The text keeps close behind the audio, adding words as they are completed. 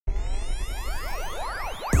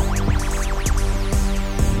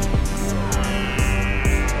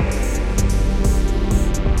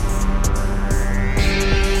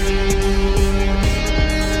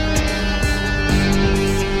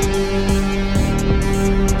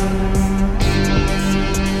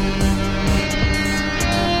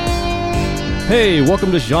Hey,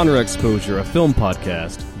 welcome to Genre Exposure, a film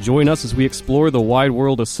podcast. Join us as we explore the wide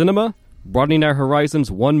world of cinema, broadening our horizons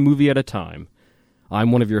one movie at a time.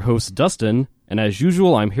 I'm one of your hosts, Dustin, and as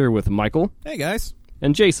usual, I'm here with Michael. Hey, guys.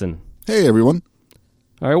 And Jason. Hey, everyone.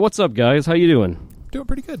 All right, what's up, guys? How you doing? Doing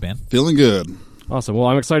pretty good, man. Feeling good. Awesome. Well,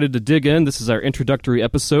 I'm excited to dig in. This is our introductory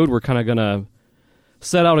episode. We're kind of going to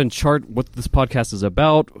set out and chart what this podcast is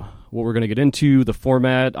about, what we're going to get into, the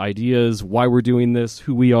format, ideas, why we're doing this,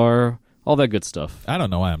 who we are, all that good stuff. I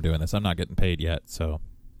don't know why I'm doing this. I'm not getting paid yet, so...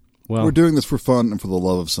 Well, we're doing this for fun and for the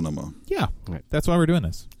love of cinema. Yeah, right. That's why we're doing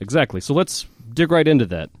this. Exactly. So let's dig right into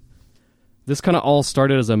that. This kind of all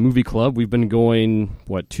started as a movie club. We've been going,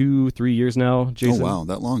 2-3 years now, Jason? Oh, wow.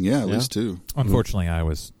 That long? Yeah, at least 2. Unfortunately, I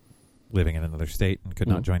was living in another state and could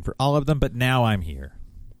not join for all of them, but now I'm here.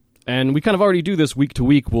 And we kind of already do this week to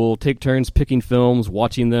week. We'll take turns picking films,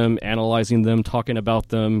 watching them, analyzing them, talking about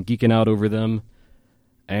them, geeking out over them.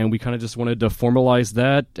 And we kind of just wanted to formalize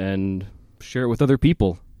that and share it with other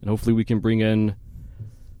people. And hopefully we can bring in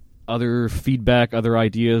other feedback, other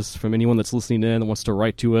ideas from anyone that's listening in that wants to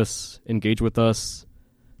write to us, engage with us.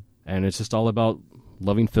 And it's just all about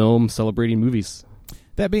loving film, celebrating movies.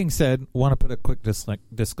 That being said, want to put a quick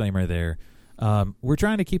disclaimer there. We're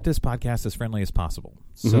trying to keep this podcast as friendly as possible.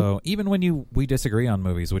 So even when we disagree on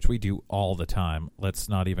movies, which we do all the time, let's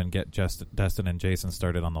not even get Dustin and Jason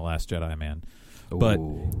started on The Last Jedi, man. But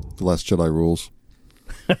The Last Jedi rules.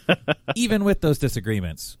 even with those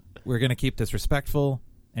disagreements, we're going to keep this respectful,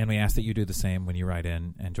 and we ask that you do the same when you write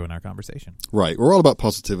in and join our conversation. Right. We're all about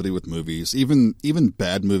positivity with movies. Even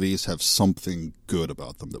bad movies have something good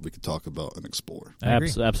about them that we could talk about and explore.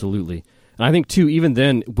 Absolutely. And I think, too, even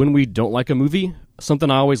then, when we don't like a movie,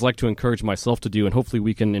 something I always like to encourage myself to do, and hopefully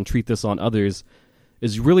we can entreat this on others,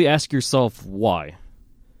 is really ask yourself why.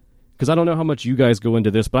 Because I don't know how much you guys go into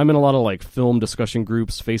this, but I'm in a lot of film discussion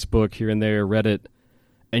groups, Facebook, here and there, Reddit,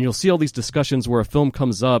 and you'll see all these discussions where a film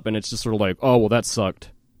comes up and it's just sort of like, oh, well, that sucked.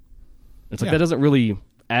 It's like that doesn't really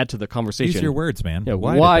add to the conversation. Use your words, man. Yeah,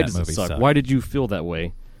 why did that does it movie suck? Why did you feel that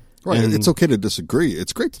way? Right. It's okay to disagree.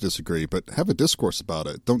 It's great to disagree, but have a discourse about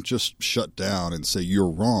it. Don't just shut down and say, you're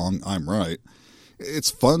wrong, I'm right. It's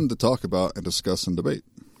fun to talk about and discuss and debate.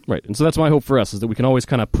 Right, and so that's my hope for us, is that we can always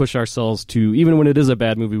kind of push ourselves to, even when it is a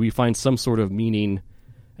bad movie, we find some sort of meaning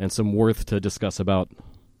and some worth to discuss about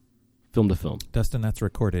film to film. Dustin, that's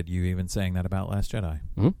recorded. You even saying that about Last Jedi.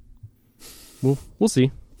 Mm-hmm. We'll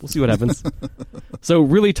see. We'll see what happens. So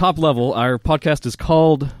really top level, our podcast is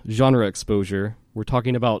called Genre Exposure. We're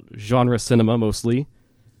talking about genre cinema mostly.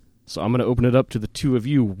 So I'm going to open it up to the two of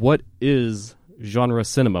you. What is genre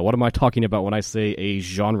cinema? What am I talking about when I say a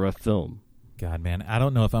genre film? God, man, I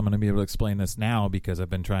don't know if I'm going to be able to explain this now because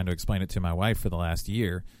I've been trying to explain it to my wife for the last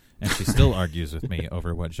year, and she still argues with me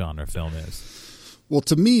over what genre film is. Well,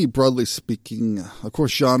 to me, broadly speaking, of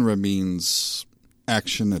course, genre means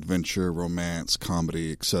action, adventure, romance,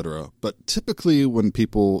 comedy, etc. But typically when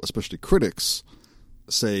people, especially critics,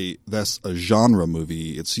 say that's a genre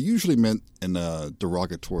movie, it's usually meant in a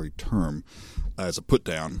derogatory term as a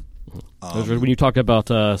put-down. When you talk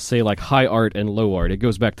about, say, like high art and low art, it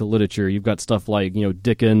goes back to literature. You've got stuff like,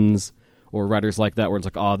 Dickens or writers like that where it's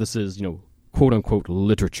like, this is, quote-unquote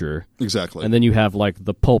literature. Exactly. And then you have, like,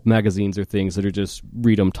 the pulp magazines or things that are just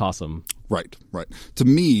read them, toss them. Right. To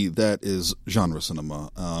me, that is genre cinema.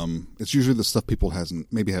 It's usually the stuff people haven't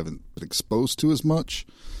been exposed to as much,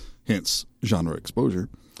 hence genre exposure.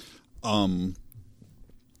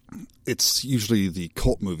 It's usually the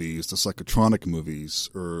cult movies, the psychotronic movies,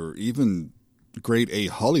 or even grade A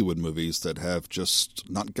Hollywood movies that have just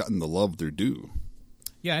not gotten the love they're due.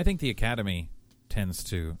 Yeah, I think the Academy tends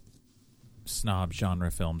to snob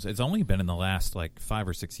genre films. It's only been in the last 5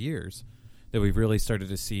 or 6 years that we've really started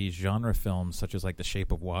to see genre films such as The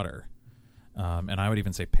Shape of Water, and I would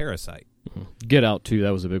even say Parasite. Mm-hmm. Get Out too,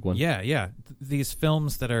 that was a big one. Yeah. These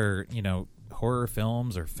films that are horror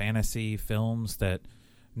films or fantasy films that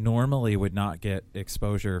normally would not get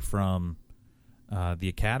exposure from the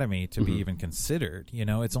Academy to be even considered.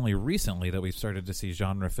 It's only recently that we've started to see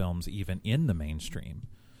genre films even in the mainstream.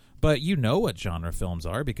 But you know what genre films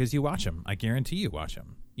are because you watch them. I guarantee you watch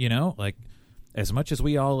them. As much as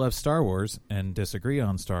we all love Star Wars and disagree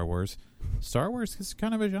on Star Wars is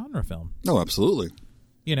kind of a genre film. No, absolutely.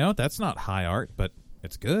 That's not high art, but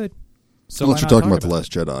it's good. So unless you're talking about The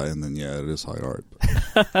Last Jedi, and then, it is high art.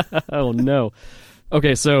 Oh, no.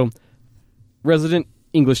 Okay, so resident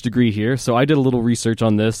English degree here. So I did a little research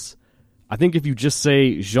on this. I think if you just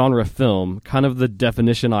say genre film, kind of the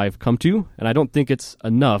definition I've come to, and I don't think it's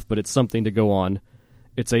enough, but it's something to go on.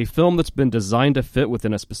 It's a film that's been designed to fit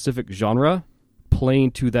within a specific genre,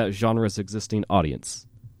 playing to that genre's existing audience.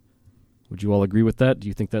 Would you all agree with that? Do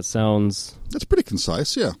you think that sounds... That's pretty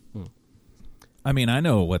concise, yeah. I mean, I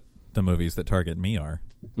know what the movies that target me are.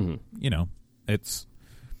 Mhm. You know, it's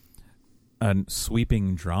a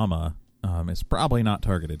sweeping drama. It's probably not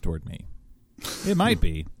targeted toward me. It might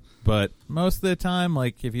be, but most of the time,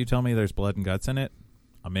 like, if you tell me there's blood and guts in it,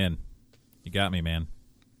 I'm in. You got me, man.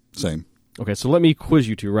 Same. Okay, so let me quiz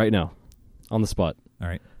you two right now, on the spot. All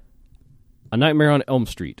right. A Nightmare on Elm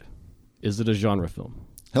Street. Is it a genre film?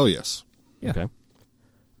 Hell yes. Yeah. Okay.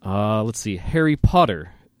 Let's see. Harry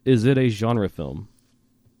Potter. Is it a genre film?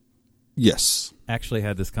 Yes. Actually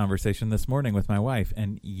had this conversation this morning with my wife,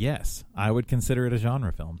 and yes, I would consider it a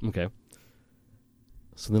genre film. Okay.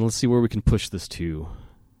 So then let's see where we can push this to.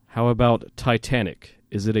 How about Titanic?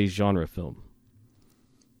 Is it a genre film?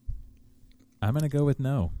 I'm going to go with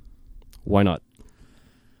no. Why not?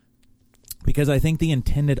 Because I think the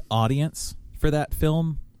intended audience for that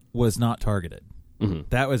film was not targeted. Mhm.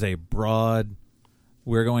 That was a broad,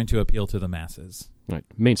 we're going to appeal to the masses. Right.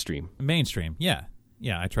 Mainstream. Mainstream, yeah.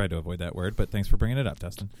 Yeah, I tried to avoid that word, but thanks for bringing it up,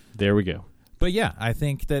 Dustin. There we go. But yeah, I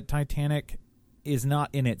think that Titanic is not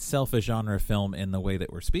in itself a genre film in the way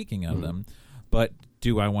that we're speaking of them. But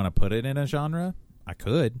do I want to put it in a genre? I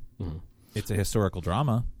could. It's a historical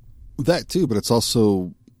drama. That too, but it's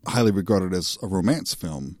also highly regarded as a romance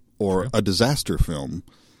film or a disaster film.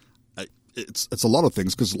 It's a lot of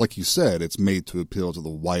things because, like you said, it's made to appeal to the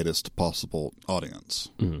widest possible audience.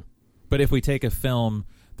 But if we take a film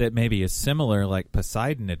that maybe is similar, like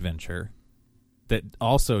Poseidon Adventure, that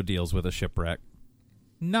also deals with a shipwreck,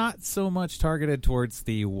 not so much targeted towards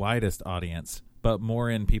the widest audience, but more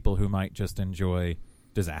in people who might just enjoy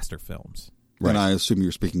disaster films. And I assume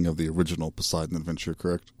you're speaking of the original Poseidon Adventure,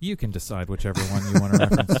 correct? You can decide whichever one you want to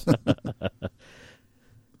reference.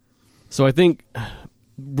 So I think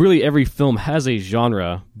really every film has a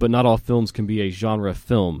genre, but not all films can be a genre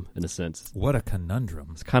film in a sense. What a conundrum.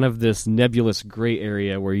 It's kind of this nebulous gray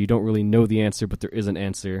area where you don't really know the answer, but there is an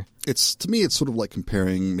answer. To me, it's sort of like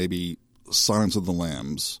comparing maybe Silence of the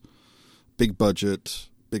Lambs, big budget,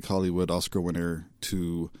 big Hollywood Oscar winner,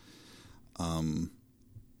 to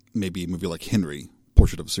maybe a movie like Henry,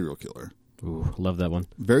 Portrait of a Serial Killer. Ooh, love that one.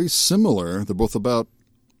 Very similar. They're both about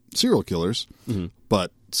serial killers,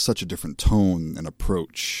 but such a different tone and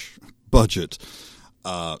approach, budget,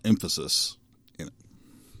 emphasis in it.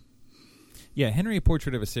 Yeah, Henry,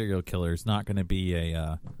 Portrait of a Serial Killer is not going to be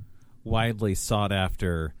a widely sought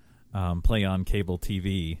after play on cable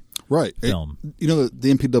TV film.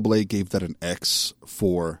 The MPAA gave that an X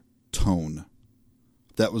for tone.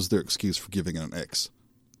 That was their excuse for giving it an X.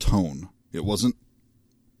 Tone. It wasn't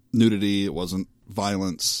nudity. It wasn't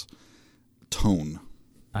violence. Tone.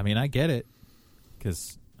 I mean, I get it.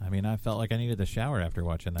 Because, I mean, I felt like I needed the shower after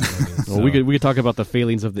watching that movie. Well, so. we could talk about the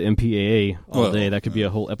failings of the MPAA all day. That could be a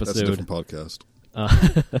whole episode. That's a different podcast.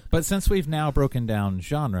 But since we've now broken down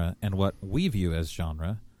genre and what we view as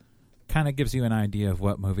genre, kind of gives you an idea of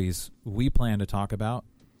what movies we plan to talk about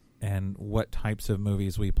and what types of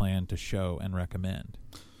movies we plan to show and recommend.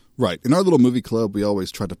 Right. In our little movie club, we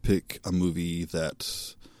always try to pick a movie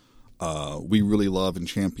that we really love and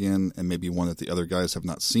champion, and maybe one that the other guys have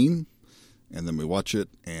not seen. And then we watch it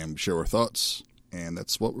and share our thoughts, and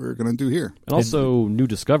that's what we're going to do here. And also new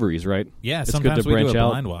discoveries, right? Yeah, it's sometimes good to we branch do a out.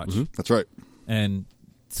 blind watch. That's right. And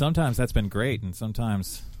sometimes that's been great, and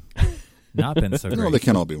sometimes not been so great. No, they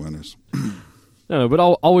can't all be winners. No, but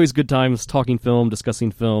always good times talking film,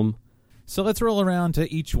 discussing film. So let's roll around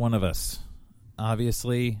to each one of us.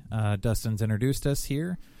 Obviously, Dustin's introduced us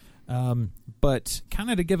here, but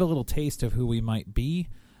kind of to give a little taste of who we might be,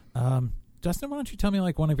 Dustin, why don't you tell me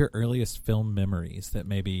like one of your earliest film memories that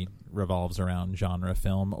maybe revolves around genre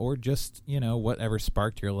film or just, whatever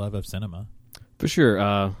sparked your love of cinema? For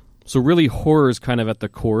sure. So really horror is kind of at the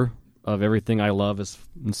core of everything I love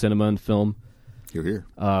in cinema and film. You're here.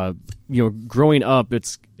 Growing up,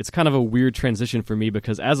 it's kind of a weird transition for me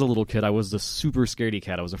because as a little kid, I was the super scaredy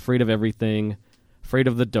cat. I was afraid of everything, afraid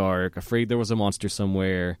of the dark, afraid there was a monster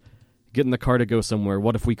somewhere. Get in the car to go somewhere.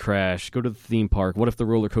 What if we crash? Go to the theme park. What if the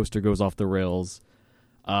roller coaster goes off the rails?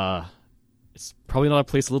 It's probably not a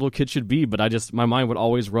place a little kid should be, but my mind would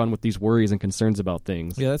always run with these worries and concerns about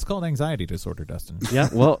things. Yeah, that's called anxiety disorder, Dustin. Yeah,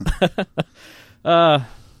 well,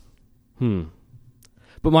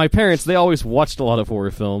 But my parents, they always watched a lot of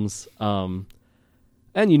horror films. And,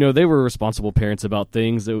 they were responsible parents about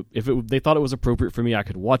things. If they thought it was appropriate for me, I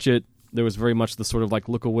could watch it. There was very much the sort of like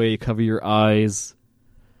look away, cover your eyes,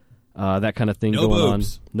 that kind of thing going on.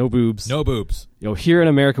 No boobs. No boobs. Here in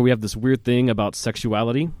America, we have this weird thing about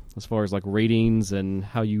sexuality as far as like ratings and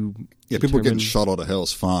how you people getting shot out of hell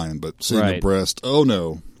is fine, but seeing a breast, oh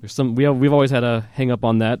no. There's we've always had a hang up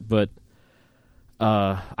on that, but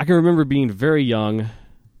I can remember being very young,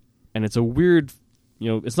 and it's a weird,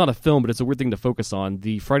 it's not a film, but it's a weird thing to focus on,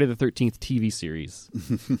 the Friday the 13th TV series.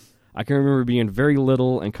 I can remember being very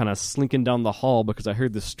little and kind of slinking down the hall because I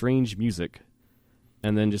heard this strange music,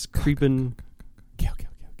 and then just creeping.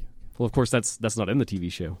 Well, of course, that's not in the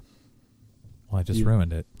TV show. Well, I just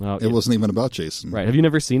ruined it. It wasn't even about Jason. Right. Have you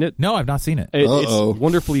never seen it? No, I've not seen it. It's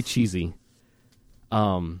wonderfully cheesy.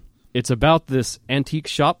 It's about this antique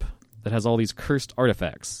shop that has all these cursed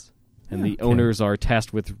artifacts, and the owners are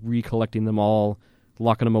tasked with recollecting them all,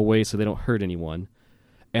 locking them away so they don't hurt anyone.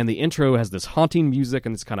 And the intro has this haunting music,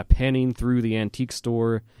 and it's kind of panning through the antique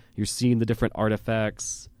store. You're seeing the different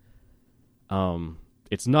artifacts.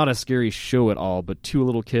 It's not a scary show at all, but to a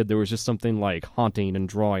little kid, there was just something like haunting and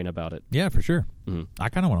drawing about it. Yeah, for sure. I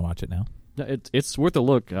kind of want to watch it now. It's worth a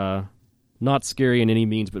look. Not scary in any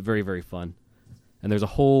means, but very, very fun. And there's a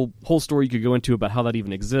whole story you could go into about how that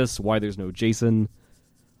even exists, why there's no Jason,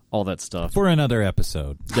 all that stuff. For another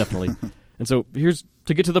episode. Definitely. And so here's,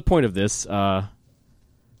 to get to the point of this, I'm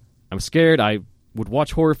scared. I would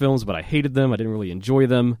watch horror films, but I hated them. I didn't really enjoy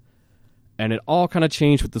them. And it all kind of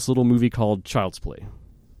changed with this little movie called Child's Play.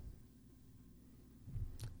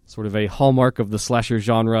 Sort of a hallmark of the slasher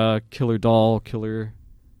genre, killer doll, killer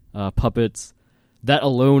puppets. That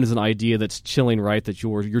alone is an idea that's chilling, right? That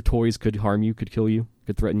your toys could harm you, could kill you,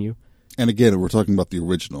 could ththreaten you. And again, we're talking about the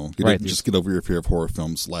original. You didn't just get over your fear of horror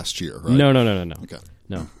films last year, right? No. Okay.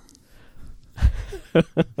 No.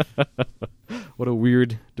 What a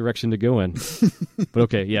weird direction to go in. But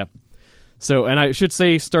okay, yeah. So, and I should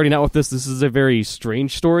say, starting out with this is a very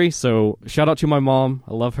strange story. So, shout out to my mom.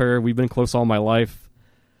 I love her. We've been close all my life.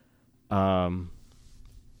 One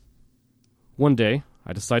day,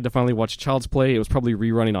 I decided to finally watch Child's Play. It was probably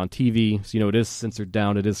rerunning on TV. So, it is censored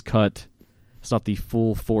down. It is cut. It's not the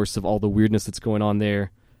full force of all the weirdness that's going on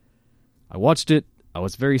there. I watched it. I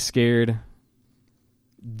was very scared.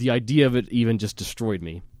 The idea of it even just destroyed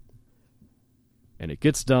me. And it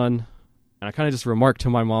gets done. And I kind of just remarked to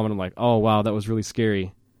my mom, and I'm like, oh, wow, that was really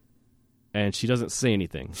scary. And she doesn't say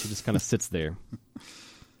anything. She just kind of sits there.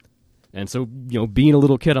 And so, being a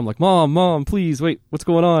little kid, I'm like, Mom, please, wait, what's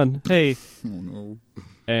going on? Hey. Oh, no.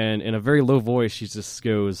 And in a very low voice, she just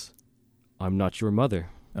goes, I'm not your mother.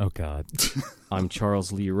 Oh, God. I'm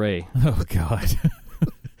Charles Lee Ray. Oh, God.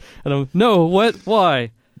 And I'm, no, what?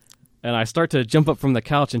 Why? And I start to jump up from the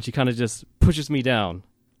couch, and she kind of just pushes me down,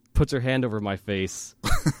 puts her hand over my face,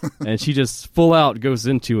 and she just full out goes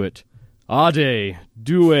into it. Ade,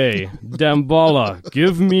 Due, Damballa,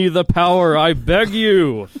 give me the power, I beg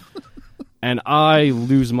you. And I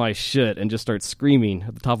lose my shit and just start screaming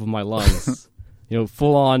at the top of my lungs.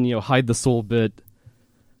 Full on, hide the soul bit.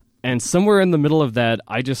 And somewhere in the middle of that,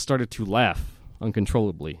 I just started to laugh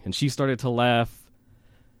uncontrollably. And she started to laugh.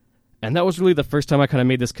 And that was really the first time I kind of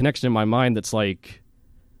made this connection in my mind that's like,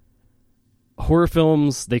 horror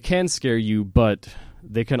films, they can scare you, but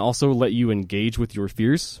they can also let you engage with your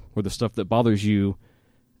fears or the stuff that bothers you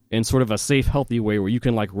in sort of a safe, healthy way where you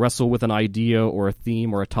can like wrestle with an idea or a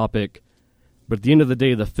theme or a topic. But at the end of the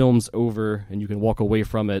day, the film's over and you can walk away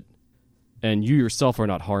from it and you yourself are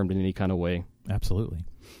not harmed in any kind of way. Absolutely.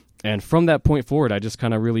 And from that point forward, I just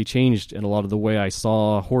kind of really changed in a lot of the way I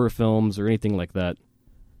saw horror films or anything like that.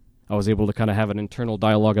 I was able to kind of have an internal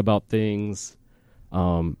dialogue about things.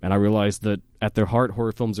 And I realized that at their heart,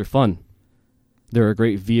 horror films are fun. They're a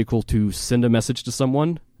great vehicle to send a message to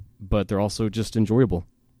someone, but they're also just enjoyable.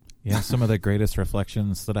 Yeah, some of the greatest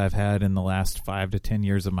reflections that I've had in the last 5 to 10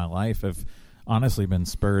 years of my life have honestly been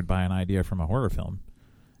spurred by an idea from a horror film.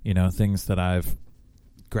 Things that I've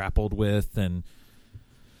grappled with and,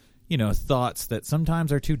 thoughts that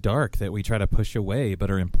sometimes are too dark that we try to push away but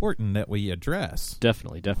are important that we address.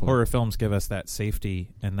 Definitely. Horror films give us that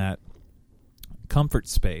safety and that comfort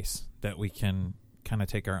space that we can kind of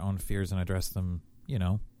take our own fears and address them,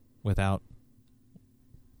 without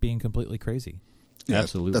being completely crazy. Yeah,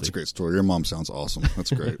 absolutely. That's a great story. Your mom sounds awesome.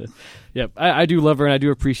 That's great. Yeah, I do love her and I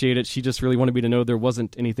do appreciate it. She just really wanted me to know there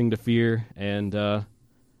wasn't anything to fear, and it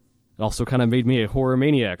also kind of made me a horror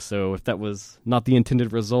maniac. So if that was not the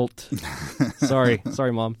intended result, sorry,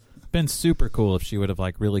 Mom. Been super cool if she would have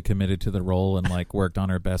really committed to the role and worked on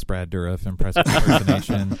her best Brad Dourif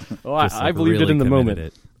impersonation. Oh, I believed it in the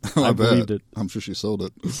moment. I believed bet. it. I'm sure she sold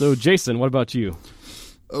it. So Jason, what about you?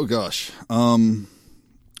 Oh gosh.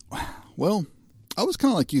 Well, I was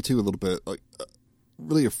kind of like you too a little bit,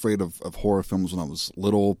 really afraid of horror films when I was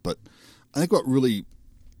little, but I think what really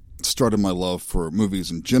started my love for movies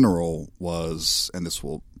in general was, and this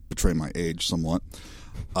will betray my age somewhat,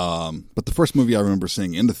 but the first movie I remember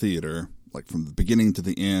seeing in the theater, from the beginning to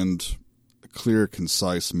the end, clear,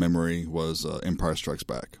 concise memory was Empire Strikes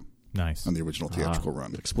Back Nice. on the original theatrical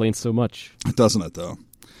run. Explains so much. Doesn't it, though?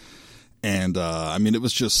 And, I mean, it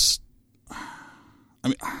was just... I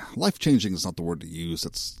mean, life-changing is not the word to use.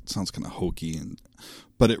 It sounds kind of hokey,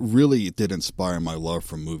 but it really did inspire my love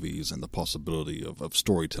for movies and the possibility of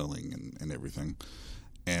storytelling and everything.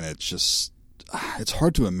 And it's just... It's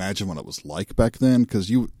hard to imagine what it was like back then, because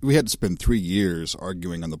we had to spend 3 years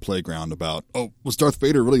arguing on the playground about, was Darth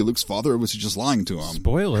Vader really Luke's father, or was he just lying to him?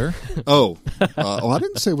 Spoiler. I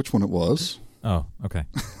didn't say which one it was. Oh, okay.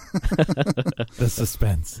 The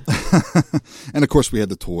suspense. And of course we had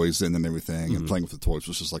the toys and everything, and playing with the toys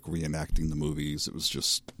was just like reenacting the movies. It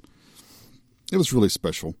was really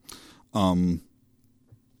special.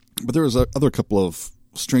 But there was other couple of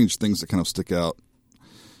strange things that kind of stick out.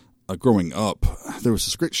 Growing up, there was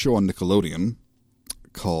this great show on Nickelodeon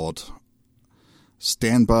called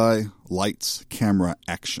Standby, Lights, Camera,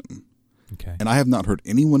 Action. Okay. And I have not heard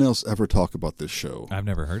anyone else ever talk about this show. I've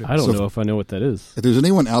never heard of it. I don't know if I know what that is. If there's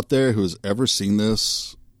anyone out there who has ever seen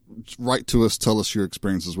this, write to us, tell us your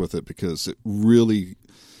experiences with it, because it really,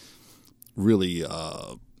 really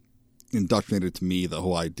indoctrinated to me the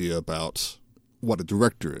whole idea about what a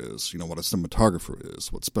director is, what a cinematographer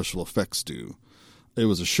is, what special effects do. It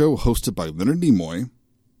was a show hosted by Leonard Nimoy.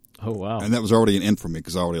 Oh, wow. And that was already an in for me,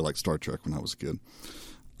 because I already liked Star Trek when I was a kid.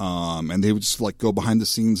 And they would just go behind the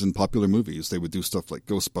scenes in popular movies. They would do stuff like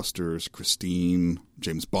Ghostbusters, Christine,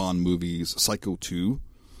 James Bond movies, Psycho 2.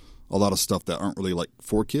 A lot of stuff that aren't really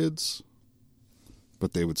for kids.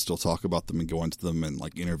 But they would still talk about them and go into them and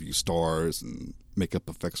interview stars and makeup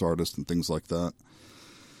effects artists and things like that.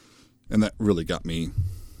 And that really got me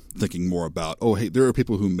thinking more about, hey, there are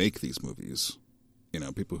people who make these movies.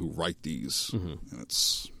 People who write these. And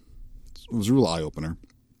it was a real eye-opener.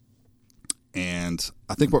 And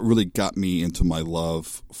I think what really got me into my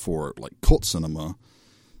love for cult cinema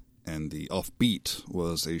and the offbeat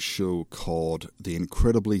was a show called The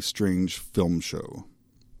Incredibly Strange Film Show.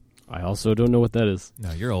 I also don't know what that is.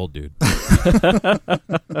 No, you're old, dude. I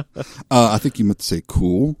think you meant to say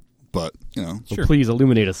cool, but, So Sure. please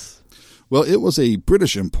illuminate us. Well, it was a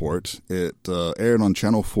British import. It aired on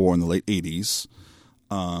Channel 4 in the late 80s,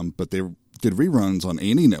 but they did reruns on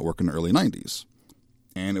A&E Network in the early 90s.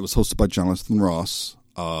 And it was hosted by Jonathan Ross,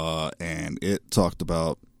 and it talked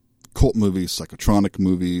about cult movies, psychotronic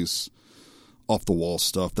movies, off-the-wall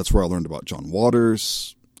stuff. That's where I learned about John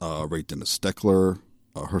Waters, Ray Dennis Steckler,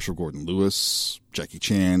 Herschel Gordon Lewis, Jackie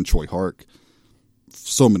Chan, Choi Hark.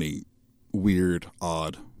 So many weird,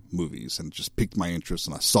 odd movies, and it just piqued my interest,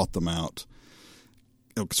 and I sought them out.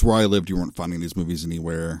 Because where I lived, you weren't finding these movies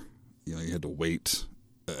anywhere. You had to wait.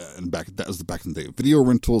 And that was back in the day of video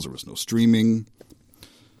rentals. There was no streaming.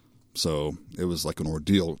 So it was like an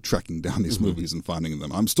ordeal tracking down these movies and finding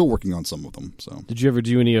them. I'm still working on some of them. So Did you ever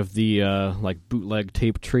do any of the bootleg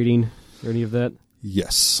tape trading or any of that?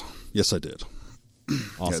 yes, I did.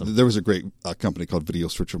 Awesome. Yeah, there was a great company called Video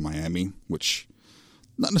Searcher Miami, which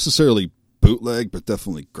not necessarily bootleg, but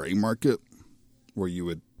definitely gray market, where you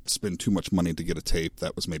would spend too much money to get a tape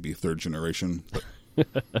that was maybe third generation. But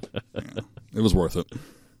yeah, it was worth it.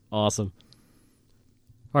 Awesome.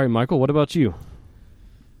 All right, Michael, what about you?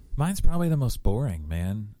 Mine's probably the most boring,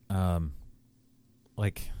 man.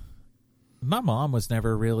 My mom was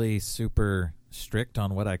never really super strict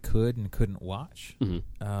on what I could and couldn't watch,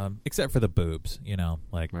 except for the boobs,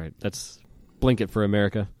 Right, that's blanket for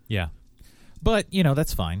America. Yeah. But,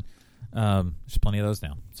 that's fine. There's plenty of those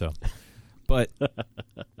now. So, but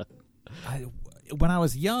when I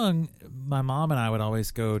was young, my mom and I would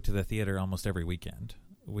always go to the theater almost every weekend.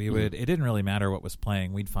 It didn't really matter what was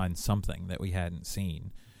playing. We'd find something that we hadn't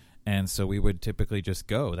seen. And so we would typically just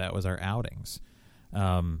go. That was our outings.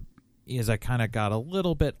 As I kind of got a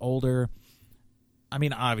little bit older, I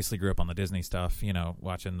mean, I obviously grew up on the Disney stuff,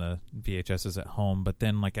 watching the VHSs at home. But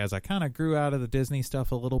then, as I kind of grew out of the Disney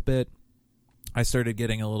stuff a little bit, I started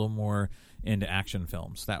getting a little more into action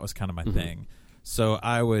films. That was kind of my thing. So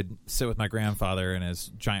I would sit with my grandfather in his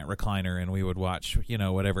giant recliner, and we would watch,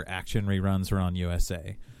 whatever action reruns were on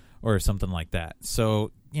USA or something like that.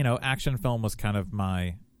 So, action film was kind of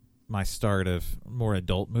my start of more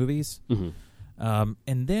adult movies.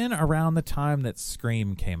 And then around the time that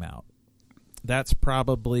Scream came out, that's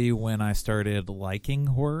probably when I started liking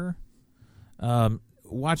horror.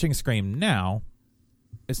 Watching Scream now,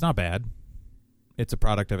 it's not bad. It's a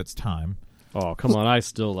product of its time. Oh, come on. I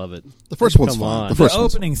still love it. The first one's Come fine. on. The first The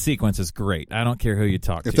one's opening sequence is great. I don't care who you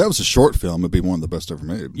talk If to. that was a short film, it'd be one of the best ever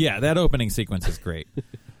made. Yeah, that opening sequence is great.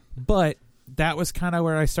 But that was kind of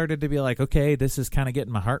where I started to be like, okay, this is kind of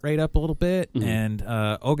getting my heart rate up a little bit. And,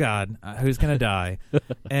 oh, God, who's going to die?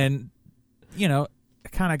 And you know,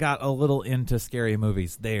 kind of got a little into scary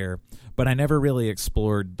movies there, but I never really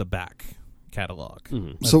explored the back catalog.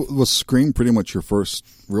 Mm-hmm. So was Scream pretty much your first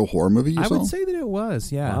real horror movie you I saw? would say that it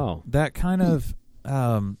was, yeah. Wow. That kind of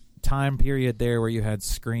time period there where you had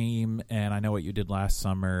Scream and I Know What You Did Last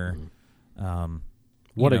Summer.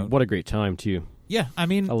 What a great time too. Yeah, I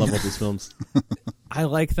mean, I love all these films. I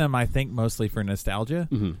like them, I think, mostly for nostalgia,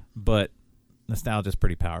 but nostalgia is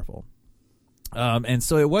pretty powerful. And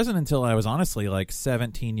so it wasn't until I was honestly like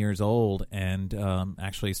 17 years old and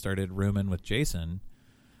actually started rooming with Jason.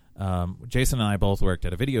 Jason and I both worked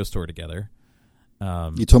at a video store together.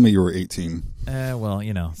 You told me you were 18. Well,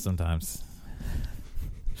 you know, sometimes.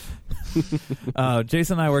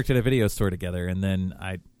 Jason and I worked at a video store together, and then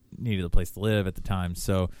I needed a place to live at the time.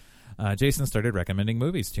 So Jason started recommending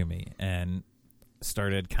movies to me and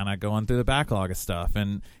started kind of going through the backlog of stuff.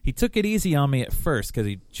 And he took it easy on me at first because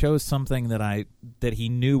he chose something that he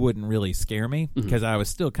knew wouldn't really scare me because I was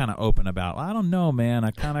still kind of open about, I don't know, man.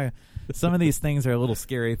 I kind of, some of these things are a little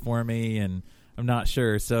scary for me, and I'm not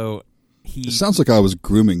sure. So It sounds like I was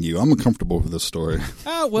grooming you. I'm uncomfortable with this story.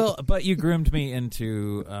 Oh, well, but you groomed me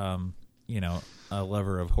into, you know, a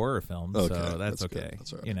lover of horror films, Okay, so that's okay. good.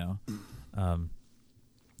 That's all right. You know,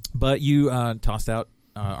 but you tossed out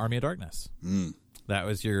Army of Darkness. That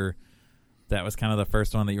was kind of the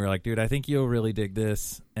first one that you were like, dude, I think you'll really dig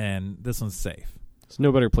this, and this one's safe. It's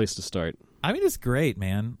no better place to start. I mean, it's great,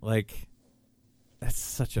 man. Like, that's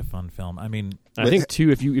such a fun film. I mean, I think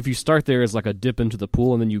too, if you start there as like a dip into the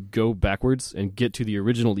pool and then you go backwards and get to the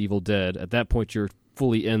original Evil Dead, at that point you're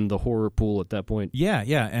fully in the horror pool at that point. yeah.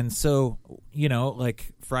 And so, you know,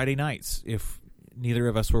 like Friday nights, if neither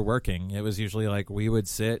of us were working, it was usually like we would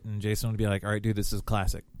sit and Jason would be like, all right, dude, this is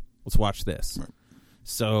classic. Let's watch this. Right.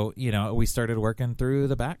 So, you know, we started working through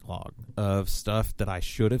the backlog of stuff that I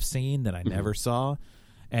should have seen that I never saw.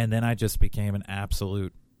 And then I just became an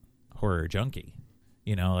absolute horror junkie.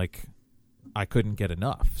 You know, like I couldn't get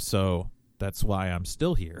enough. So that's why I'm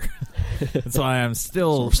still here. That's why I'm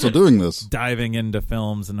still We're still doing this. diving into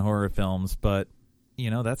films and horror films. But, you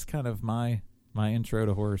know, that's kind of my intro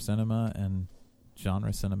to horror cinema and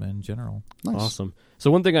genre cinema in general. Nice. Awesome. So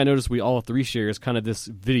one thing I noticed we all three share is kind of this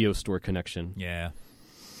video store connection. Yeah.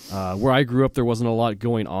 Where I grew up, there wasn't a lot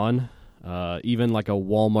going on. Even like a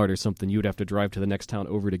Walmart or something, you would have to drive to the next town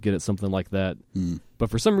over to get at something like that. But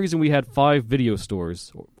for some reason, we had 5 video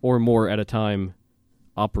stores or more at a time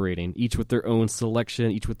operating, each with their own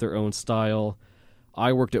selection, each with their own style.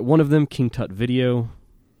 I worked at one of them, King Tut Video.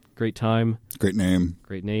 Great time. Great name.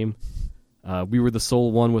 Great name. We were the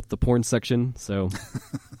sole one with the porn section, so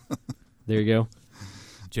there you go.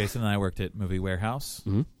 Jason and I worked at Movie Warehouse,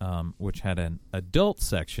 which had an adult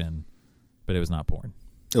section, but it was not porn.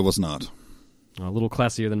 It was not. A little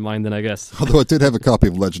classier than mine, then, I guess. Although it did have a copy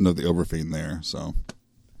of Legend of the Overfiend there, so.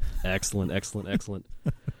 Excellent.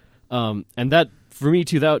 And that, for me,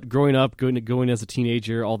 too, that growing up, going as a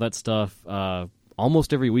teenager, all that stuff,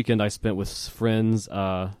 almost every weekend I spent with friends.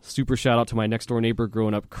 Super shout out to my next door neighbor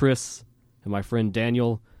growing up, Chris, and my friend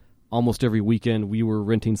Daniel. Almost every weekend we were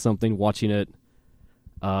renting something, watching it.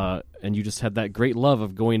 And you just had that great love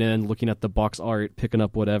of going in, looking at the box art, picking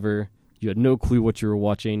up whatever. You had no clue what you were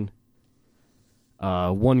watching.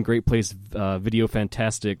 One great place, Video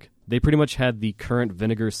Fantastic, they pretty much had the current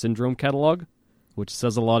Vinegar Syndrome catalog, which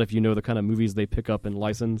says a lot if you know the kind of movies they pick up and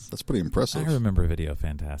license. That's pretty impressive. I remember Video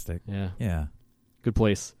Fantastic. Yeah. Good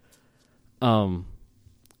place.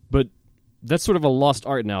 But that's sort of a lost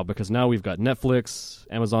art now because now we've got Netflix,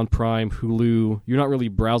 Amazon Prime, Hulu. You're not really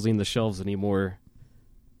browsing the shelves anymore.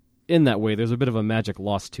 In that way, there's a bit of a magic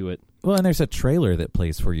lost to it. Well, and there's a trailer that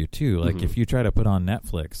plays for you, too. Like, if you try to put on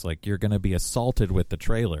Netflix, like, you're going to be assaulted with the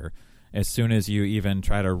trailer as soon as you even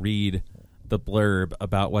try to read the blurb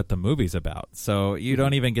about what the movie's about. So you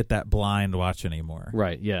don't even get that blind watch anymore.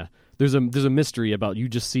 Right, yeah. There's a mystery about you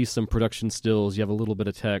just see some production stills, you have a little bit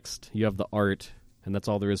of text, you have the art, and that's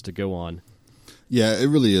all there is to go on. Yeah, it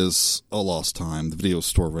really is a lost time. The video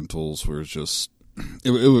store rentals were just...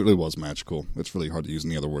 It really was magical. It's really hard to use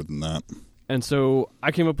any other word than that. And so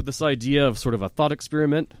I came up with this idea of sort of a thought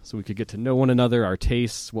experiment so we could get to know one another, our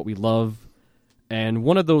tastes, what we love. And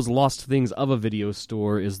one of those lost things of a video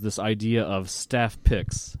store is this idea of staff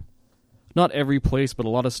picks. Not every place, but a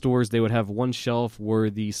lot of stores, they would have one shelf where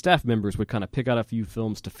the staff members would kind of pick out a few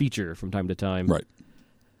films to feature from time to time. Right.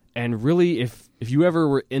 And really, if you ever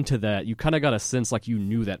were into that, you kind of got a sense like you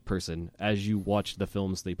knew that person as you watched the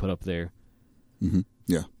films they put up there.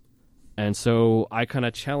 Yeah. And so I kind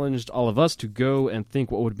of challenged all of us to go and think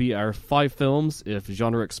what would be our 5 films if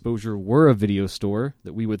Genre Exposure were a video store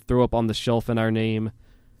that we would throw up on the shelf in our name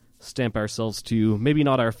stamp ourselves to maybe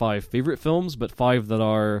not our 5 favorite films, but 5 that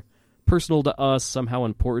are personal to us, somehow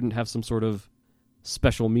important, have some sort of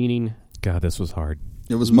special meaning. God, this was hard.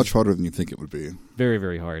 It was much harder than you think it would be. Very,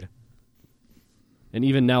 very hard. And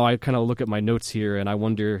even now, I kind of look at my notes here, and I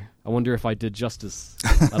wonder if I did justice.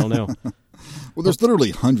 I don't know. Well, there's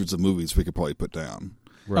literally hundreds of movies we could probably put down.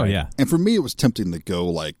 Right. Oh, yeah. And for me, it was tempting to go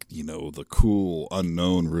like, the cool,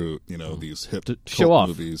 unknown route, these hip to cult show off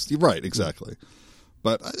movies. Right, exactly.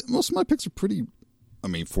 But most of my picks are pretty,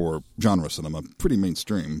 for genre cinema, pretty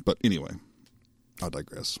mainstream. But anyway, I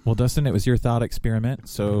digress. Well, Dustin, it was your thought experiment.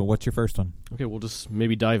 So what's your first one? Okay, we'll just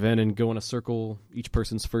maybe dive in and go in a circle, each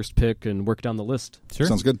person's first pick, and work down the list. Sure.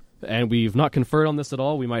 Sounds good. And we've not conferred on this at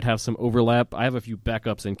all. We might have some overlap. I have a few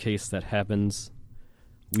backups in case that happens.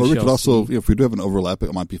 Or we could shall also, see. if we do have an overlap,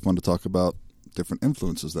 it might be fun to talk about different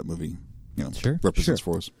influences that movie, represents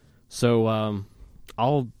for us. So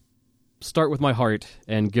I'll start with my heart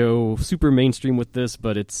and go super mainstream with this,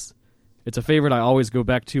 but it's a favorite I always go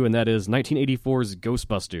back to, and that is 1984's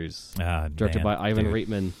Ghostbusters, directed by Ivan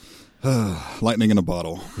Reitman. Lightning in a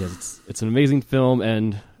bottle. Yes, it's an amazing film,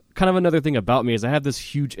 and kind of another thing about me is I have this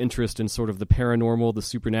huge interest in sort of the paranormal, the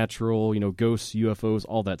supernatural, ghosts, UFOs,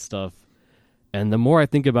 all that stuff. And the more I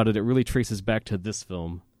think about it, it really traces back to this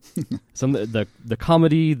film. The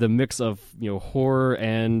comedy, the mix of horror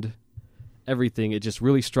and everything, it just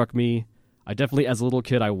really struck me. I definitely, as a little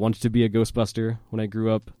kid, I wanted to be a Ghostbuster when I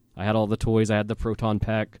grew up. I had all the toys. I had the proton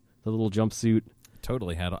pack, the little jumpsuit.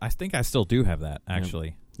 Totally had. I think I still do have that, actually.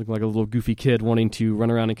 Yeah. Looking like a little goofy kid wanting to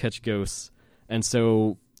run around and catch ghosts. And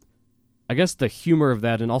so I guess the humor of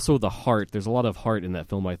that and also the heart, there's a lot of heart in that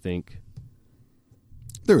film, I think.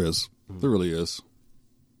 There is. There really is.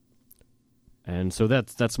 And so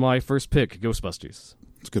that's my first pick, Ghostbusters.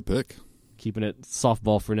 It's a good pick. Keeping it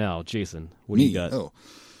softball for now. Jason, what Me? do you got? Oh,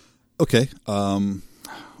 okay. Oh,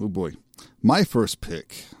 boy. My first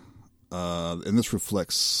pick, and this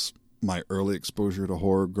reflects my early exposure to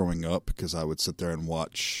horror growing up because I would sit there and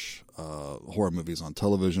watch horror movies on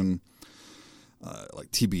television.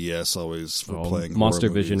 Like TBS always were playing Monster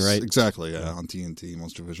horror Vision, movies. right? Exactly, yeah, on TNT,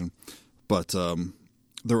 Monster Vision. But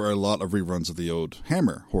there were a lot of reruns of the old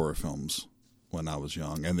Hammer horror films when I was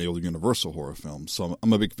young, and the old Universal horror films. So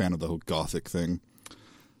I'm a big fan of the whole gothic thing.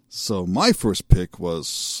 So my first pick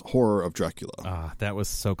was Horror of Dracula. That was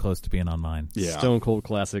so close to being on mine. Yeah, Stone Cold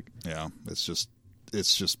classic. Yeah, it's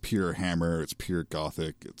just pure Hammer. It's pure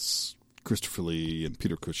gothic. It's Christopher Lee and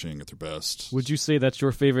Peter Cushing at their best. Would you say that's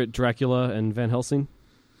your favorite Dracula and Van Helsing?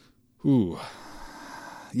 Ooh,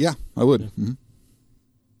 yeah, I would. Mm-hmm.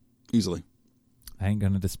 Easily. I ain't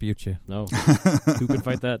going to dispute you. No. Who could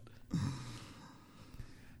fight that?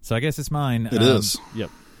 So I guess it's mine. It is.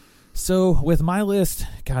 Yep. So with my list,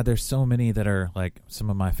 God, there's so many that are like some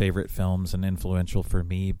of my favorite films and influential for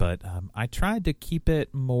me, but I tried to keep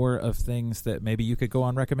it more of things that maybe you could go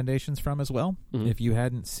on recommendations from as well, if you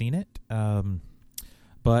hadn't seen it.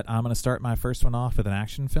 But I'm going to start my first one off with an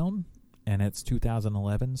action film, and it's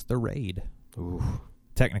 2011's The Raid. Ooh.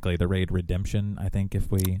 Technically, The Raid Redemption, I think,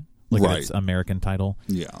 if we look at its American title.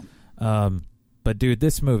 Yeah. But, dude,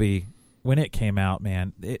 this movie, when it came out,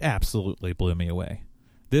 man, it absolutely blew me away.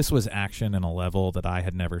 This was action in a level that I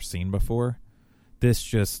had never seen before. This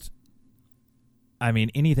just, I mean,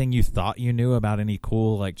 anything you thought you knew about any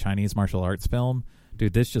cool, like, Chinese martial arts film,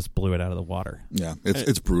 dude, this just blew it out of the water. Yeah,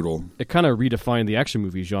 it's brutal. It kind of redefined the action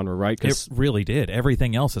movie genre, right? It really did.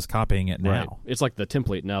 Everything else is copying it now. Right. It's like the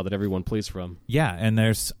template now that everyone plays from. Yeah, and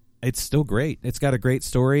it's still great. It's got a great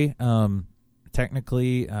story.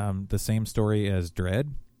 Technically, the same story as Dredd.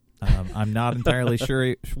 I'm not entirely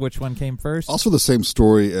sure which one came first. Also the same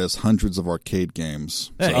story as hundreds of arcade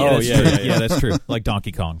games. So. Yeah, that's true. Like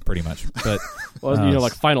Donkey Kong, pretty much. But well,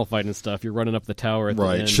 like Final Fight and stuff. You're running up the tower at the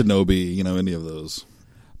end. Shinobi, any of those.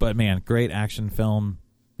 But man, great action film.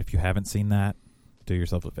 If you haven't seen that, do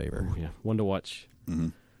yourself a favor. Ooh, yeah, one to watch. Mm-hmm.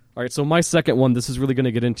 All right, so my second one, this is really going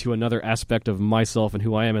to get into another aspect of myself and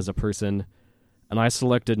who I am as a person. And I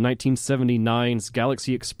selected 1979's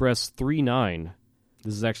Galaxy Express 39.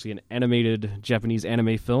 This is actually an animated Japanese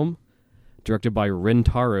anime film directed by Ren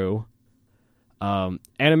Taro.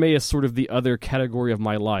 Anime is sort of the other category of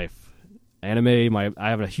my life. Anime, I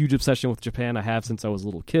have a huge obsession with Japan. I have since I was a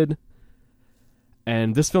little kid.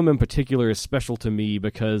 And this film in particular is special to me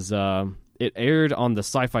because it aired on the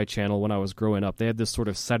Sci-Fi Channel when I was growing up. They had this sort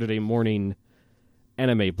of Saturday morning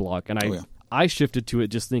anime block, and I shifted to it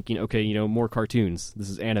just thinking, okay, more cartoons. This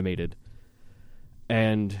is animated.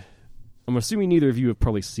 And I'm assuming neither of you have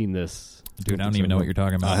probably seen this. Dude, I don't even know what you're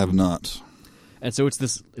talking about. I have not. And so it's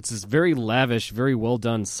this very lavish, very well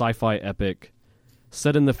done sci-fi epic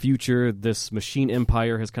set in the future. This machine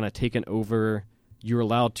empire has kind of taken over. You're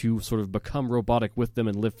allowed to sort of become robotic with them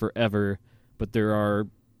and live forever, but there are,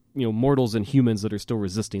 mortals and humans that are still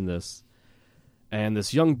resisting this. And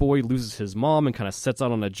this young boy loses his mom and kind of sets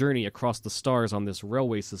out on a journey across the stars on this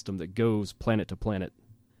railway system that goes planet to planet.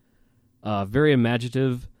 Very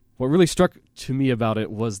imaginative. What really struck to me about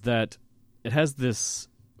it was that it has this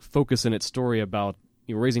focus in its story about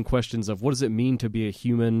raising questions of what does it mean to be a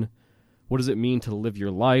human? What does it mean to live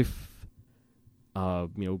your life?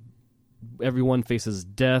 Everyone faces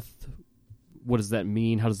death. What does that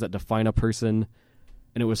mean? How does that define a person?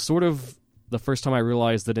 And it was sort of the first time I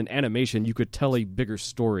realized that in animation you could tell a bigger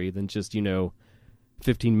story than just,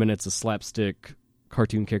 15 minutes of slapstick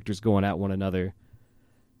cartoon characters going at one another.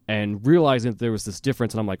 And realizing that there was this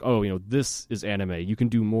difference, and I'm like, this is anime. You can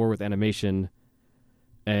do more with animation.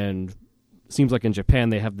 And it seems like in Japan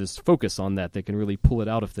they have this focus on that. They can really pull it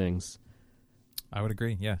out of things. I would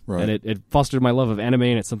agree, yeah. Right. And it fostered my love of anime,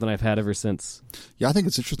 and it's something I've had ever since. Yeah, I think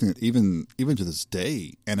it's interesting that even to this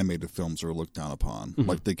day, animated films are looked down upon. Mm-hmm.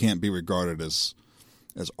 Like they can't be regarded as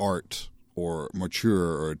art or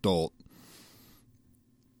mature or adult.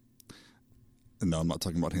 No, I'm not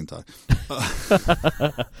talking about hentai.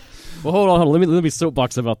 Well, hold on. Let me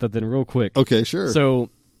soapbox about that then real quick. Okay, sure. So,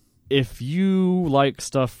 if you like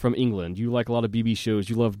stuff from England, you like a lot of BB shows,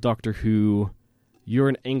 you love Doctor Who, you're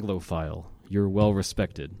an Anglophile. You're well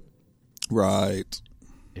respected. Right.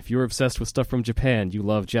 If you're obsessed with stuff from Japan, you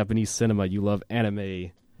love Japanese cinema, you love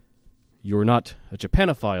anime, you're not a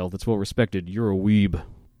Japanophile that's well respected. You're a weeb.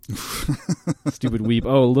 Stupid weeb.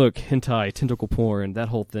 Oh, look, hentai, tentacle porn, that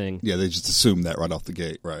whole thing. Yeah, they just assume that right off the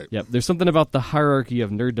gate, right? Yep. There's something about the hierarchy of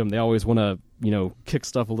nerddom. They always want to, kick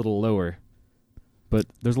stuff a little lower. But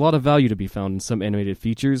there's a lot of value to be found in some animated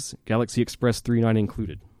features, Galaxy Express 3.9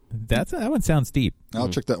 included. That one sounds deep. I'll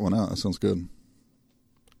check that one out. That sounds good.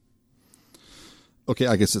 Okay,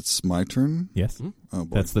 I guess it's my turn. Yes. Oh,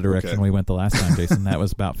 boy. That's the direction Okay. we went the last time, Jason. That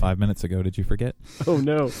was about 5 minutes ago. Did you forget? Oh,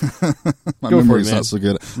 no. My Go for memory's it, man. not so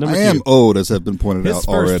good. Number I am two. old, as have been pointed His out first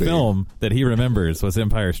already. film that he remembers was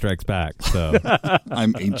Empire Strikes Back. So,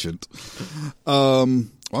 I'm ancient. Well,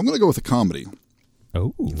 I'm going to go with a comedy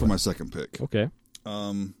oh, for my second pick. Okay.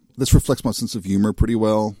 This reflects my sense of humor pretty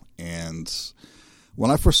well. And when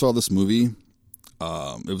I first saw this movie,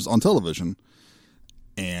 it was on television,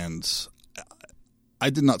 and I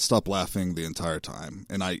did not stop laughing the entire time.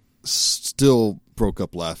 And I still broke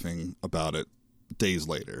up laughing about it days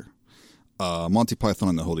later. Monty Python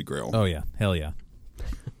and the Holy Grail. oh yeah, hell yeah.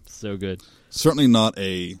 So good. Certainly not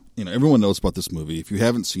a, everyone knows about this movie. If you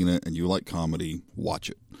haven't seen it and you like comedy, watch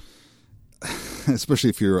it. Especially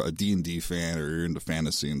if you're a D&D fan or you're into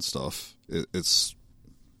fantasy and stuff. It's,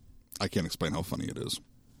 I can't explain how funny it is.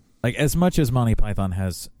 Like, as much as Monty Python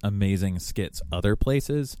has amazing skits other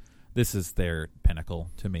places, this is their pinnacle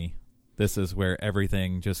to me. This is where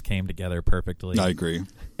everything just came together perfectly. I agree.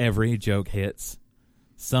 Every joke hits.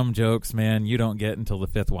 Some jokes, man, you don't get until the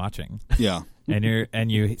fifth watching. Yeah.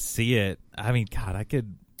 And you see it. I mean, God, I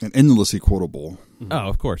could... And endlessly quotable. Oh,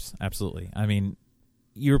 of course. Absolutely. I mean,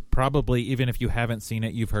 you're probably, even if you haven't seen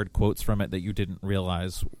it, you've heard quotes from it that you didn't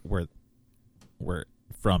realize were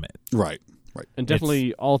from it. Right. And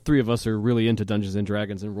definitely all three of us are really into Dungeons &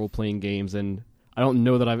 Dragons and role-playing games, and I don't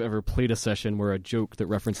know that I've ever played a session where a joke that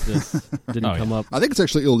referenced this didn't come up. I think it's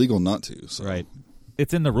actually illegal not to. So. Right.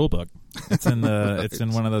 It's in the rule book. It's in the it's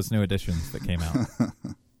in one of those new editions that came out.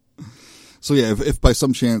 So yeah, if by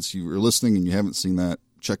some chance you are listening and you haven't seen that,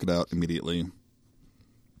 check it out immediately.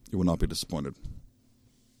 You will not be disappointed.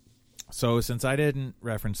 So since I didn't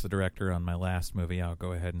reference the director on my last movie, I'll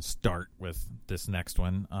go ahead and start with this next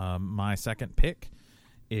one. My second pick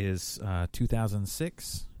is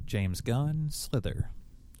 2006, James Gunn, Slither.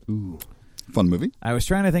 Ooh. Fun movie. I was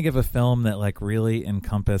trying to think of a film that like really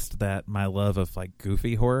encompassed that my love of like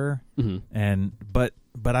goofy horror, and but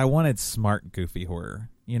I wanted smart goofy horror.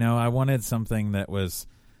 I wanted something that was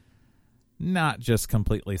not just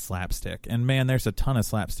completely slapstick. And man, there's a ton of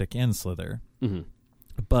slapstick in Slither,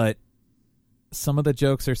 but some of the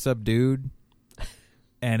jokes are subdued,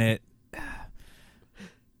 and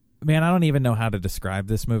man, I don't even know how to describe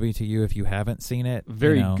this movie to you if you haven't seen it.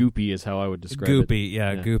 Very goopy is how I would describe it. Goopy,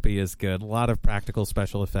 yeah, goopy is good. A lot of practical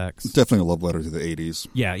special effects. Definitely a love letter to the 80s.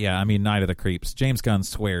 Yeah. I mean, Night of the Creeps. James Gunn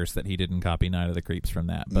swears that he didn't copy Night of the Creeps from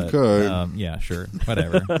that. But, okay. Yeah, sure.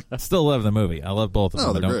 Whatever. Still love the movie. I love both of them.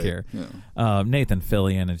 I they're don't great. care. Yeah. Nathan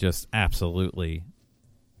Fillion is just absolutely...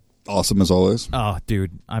 Awesome as always. Oh,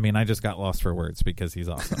 dude. I mean, I just got lost for words because he's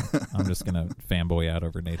awesome. I'm just going to fanboy out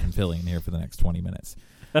over Nathan Fillion here for the next 20 minutes.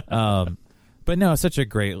 But no, such a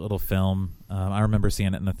great little film. I remember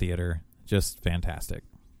seeing it in the theater. Just fantastic.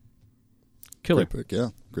 Killer. Great pick, yeah.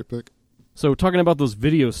 Great pick. So talking about those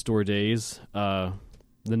video store days, the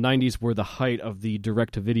 90s were the height of the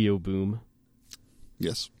direct-to-video boom.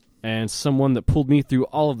 Yes. And someone that pulled me through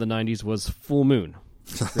all of the 90s was Full Moon.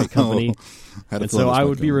 Great company. And so I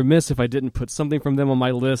would be remiss if I didn't put something from them on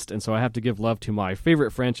my list, and so I have to give love to my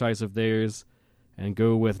favorite franchise of theirs and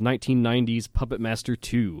go with 1990's Puppet Master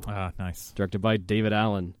 2. Ah, nice. Directed by David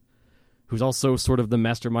Allen, who's also sort of the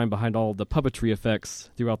mastermind behind all the puppetry effects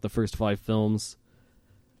throughout the first 5 films.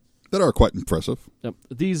 That are quite impressive.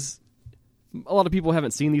 These, a lot of people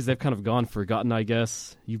haven't seen these. They've kind of gone forgotten, I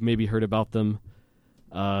guess. You've maybe heard about them.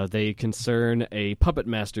 They concern a puppet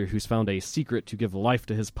master who's found a secret to give life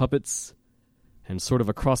to his puppets. And sort of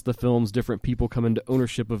across the films, different people come into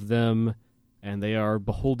ownership of them, and they are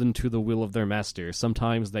beholden to the will of their master.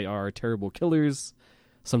 Sometimes they are terrible killers.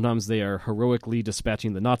 Sometimes they are heroically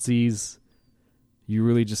dispatching the Nazis. You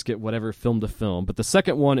really just get whatever film to film. But the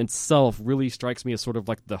second one itself really strikes me as sort of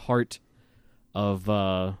like the heart of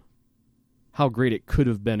how great it could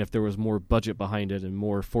have been if there was more budget behind it and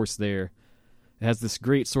more force there. It has this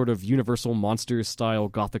great sort of Universal Monsters-style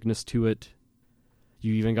gothicness to it.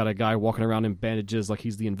 You even got a guy walking around in bandages like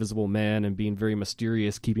he's the Invisible Man and being very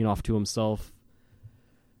mysterious, keeping off to himself.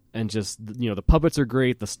 And just, you know, the puppets are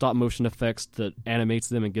great. The stop-motion effects that animates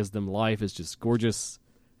them and gives them life is just gorgeous.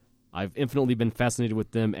 I've infinitely been fascinated with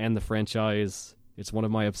them and the franchise. It's one of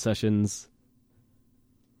my obsessions.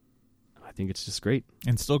 I think it's just great.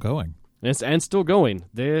 And still going. And still going.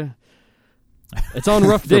 It's on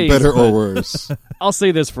rough For days. better or worse. I'll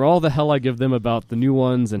say this, for all the hell I give them about the new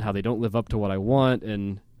ones and how they don't live up to what I want,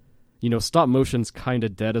 and, you know, stop motion's kind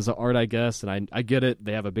of dead as an art, I guess, and I get it.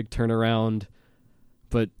 They have a big turnaround.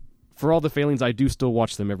 But for all the failings, I do still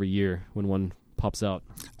watch them every year when one pops out.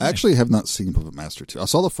 I actually have not seen Puppet Master 2. I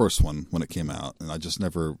saw the first one when it came out, and I just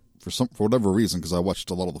never, for whatever reason, because I watched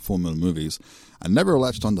a lot of the Full Moon movies, I never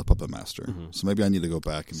latched on to Puppet Master. Mm-hmm. So maybe I need to go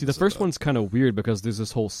back and see. The first one's kind of weird because there's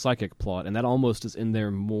this whole psychic plot, and that almost is in there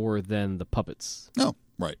more than the puppets. Oh,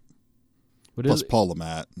 right. What Plus is it? Paul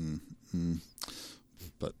LeMat,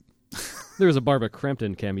 but there was a Barbara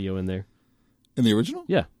Crampton cameo in there. In the original?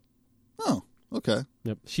 Yeah. Oh, okay.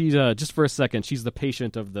 Yep. She's just for a second. She's the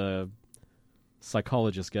patient of the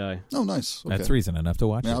psychologist guy. Oh, nice. Okay. That's reason enough to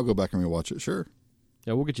watch Yeah, it. I'll go back and rewatch it. Sure.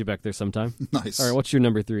 Yeah, we'll get you back there sometime. Nice. All right, what's your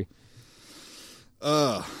number 3?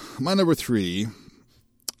 My number 3,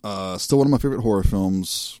 still one of my favorite horror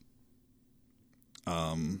films.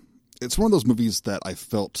 It's one of those movies that I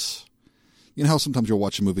felt, you know how sometimes you'll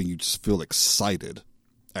watch a movie and you just feel excited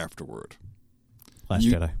afterward. Last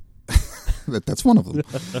Jedi. That's one of them.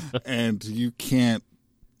 And you can't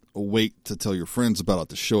wait to tell your friends about it,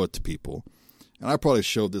 to show it to people. And I probably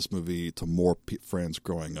showed this movie to more friends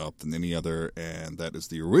growing up than any other, and that is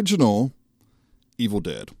the original Evil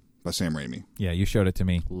Dead by Sam Raimi. Yeah, you showed it to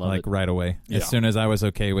me right away. Yeah. As soon as I was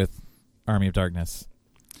okay with Army of Darkness.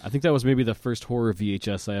 I think that was maybe the first horror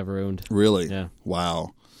VHS I ever owned. Really? Yeah.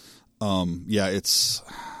 Wow. Yeah, it's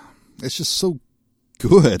just so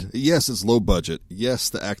good. Yes, it's low budget. Yes,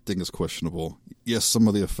 the acting is questionable. Yes, some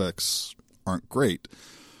of the effects aren't great.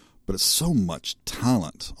 But it's so much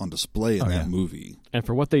talent on display in that movie. And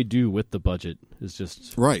for what they do with the budget is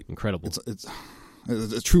just incredible. It's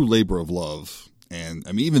a true labor of love. And,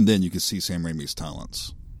 I mean, even then you can see Sam Raimi's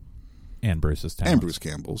talents. And Bruce's talents. And Bruce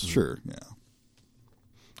Campbell's, sure, yeah.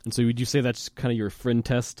 And so would you say that's kind of your friend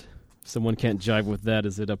test? If someone can't jive with that,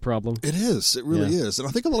 is it a problem? It is. It really is. And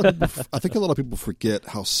I think a lot of people forget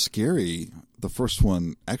how scary the first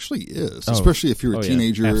one actually is. Especially if you're a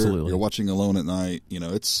teenager, you're watching alone at night. You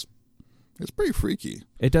know, it's pretty freaky.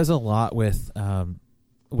 It does a lot with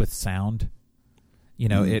sound. You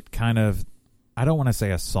know, it kind of, I don't want to say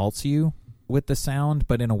assaults you with the sound,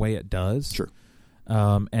 but in a way it does. Sure.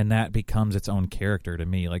 And that becomes its own character to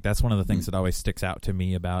me. Like, that's one of the things that always sticks out to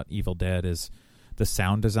me about Evil Dead is the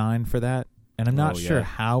sound design for that. And I'm not sure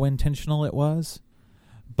how intentional it was,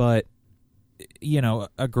 but, you know,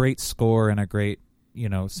 a great score and a great, you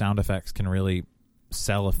know, sound effects can really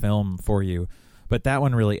sell a film for you. But that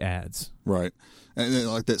one really adds. Right. And then,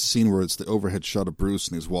 like that scene where it's the overhead shot of Bruce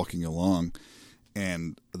and he's walking along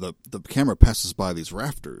and the camera passes by these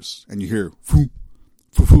rafters and you hear foo,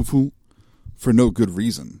 foo, foo, foo, for no good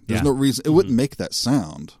reason. There's no reason. It wouldn't make that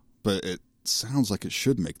sound, but it sounds like it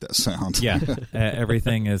should make that sound. Yeah.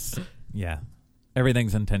 Everything's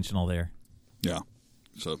intentional there. Yeah.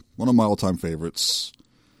 So one of my all-time favorites.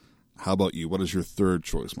 How about you? What is your third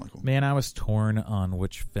choice, Michael? Man, I was torn on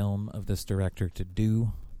which film of this director to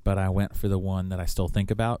do, but I went for the one that I still think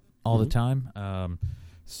about all the time.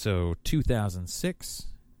 So 2006,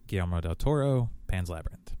 Guillermo del Toro, Pan's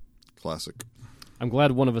Labyrinth. Classic. I'm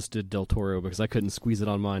glad one of us did Del Toro because I couldn't squeeze it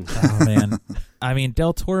on mine. Oh, man. I mean,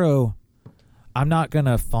 Del Toro, I'm not going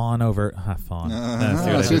to fawn over... fawn.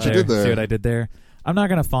 See what you did there. See what I did there? I'm not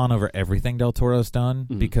going to fawn over everything Del Toro's done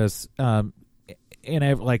because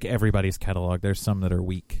like everybody's catalog, there's some that are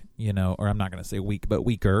weak, you know, or I'm not going to say weak, but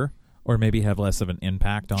weaker, or maybe have less of an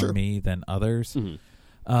impact on me than others.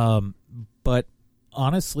 But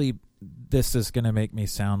honestly, this is going to make me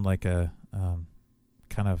sound like a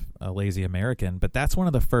kind of a lazy American, but that's one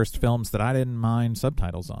of the first films that I didn't mind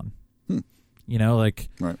subtitles on. You know, like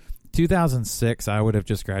 2006, I would have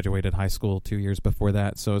just graduated high school 2 years before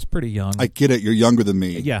that, so I was pretty young. I get it. You're younger than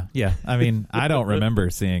me. Yeah. I mean, I don't remember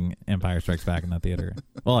seeing Empire Strikes Back in the theater.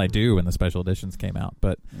 Well, I do when the special editions came out,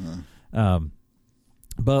 but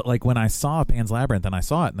like when I saw Pan's Labyrinth, and I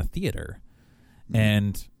saw it in the theater,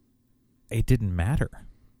 and it didn't matter.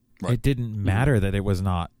 Right. It didn't matter that it was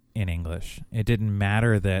not in English. It didn't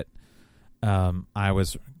matter that I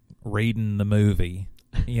was reading the movie,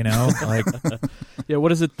 you know? Like, yeah,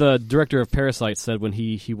 what is it the director of Parasite said when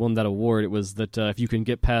he won that award? It was that if you can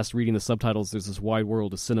get past reading the subtitles, there's this wide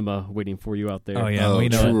world of cinema waiting for you out there. Oh, yeah. We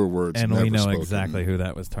know truer words and never we know spoken. Exactly who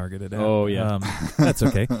that was targeted at. Oh, yeah. That's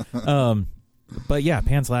okay. But yeah,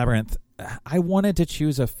 Pan's Labyrinth, I wanted to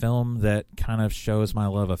choose a film that kind of shows my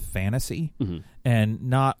love of fantasy and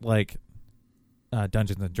not like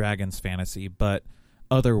Dungeons and Dragons fantasy, but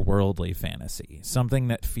otherworldly fantasy. Something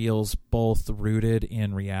that feels both rooted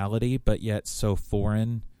in reality, but yet so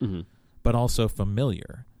foreign, but also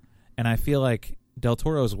familiar. And I feel like Del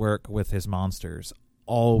Toro's work with his monsters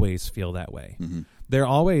always feel that way. They're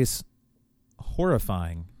always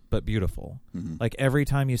horrifying, but beautiful. Like every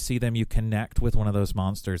time you see them, you connect with one of those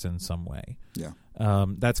monsters in some way. Yeah.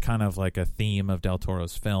 That's kind of like a theme of Del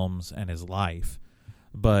Toro's films and his life.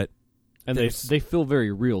 But and they feel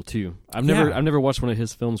very real too. I've never watched one of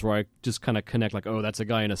his films where I just kind of connect like, oh, that's a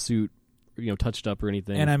guy in a suit, you know, touched up or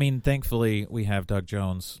anything. And I mean, thankfully we have Doug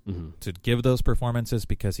Jones to give those performances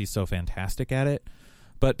because he's so fantastic at it.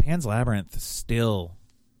 But Pan's Labyrinth, still,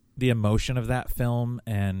 the emotion of that film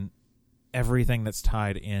and everything that's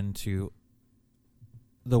tied into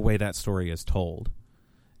the way that story is told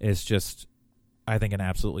is just, I think, an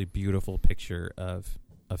absolutely beautiful picture of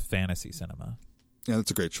fantasy cinema. Yeah,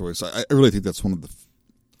 that's a great choice. I really think that's one of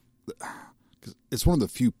it's one of the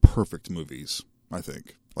few perfect movies, I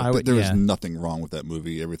think. Like, there is nothing wrong with that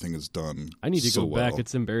movie. Everything is done. I need to so go back. well.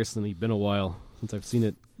 It's embarrassingly been a while since I've seen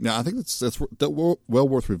it. Yeah, I think that's well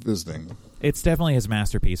worth revisiting. It's definitely his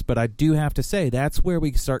masterpiece, but I do have to say that's where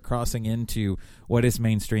we start crossing into what is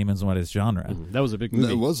mainstream and what is genre. That was a big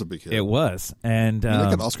movie. It was a big hit. It was, and they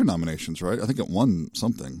got Oscar nominations, right? I think it won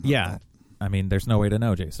something. Yeah. I mean, there's no way to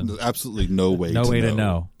know, Jason. There's absolutely no way. to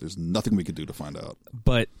know. There's nothing we could do to find out.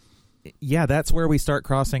 But yeah, that's where we start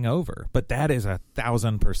crossing over. But that is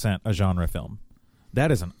 1,000% a genre film.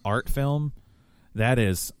 That is an art film. That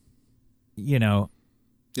is, you know.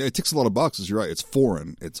 Yeah, it ticks a lot of boxes. You're right. It's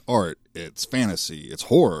foreign. It's art. It's fantasy. It's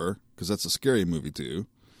horror, because that's a scary movie too.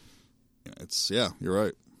 You're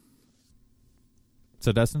right.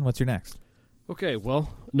 So, Dustin, what's your next? Okay, well,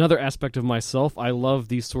 another aspect of myself, I love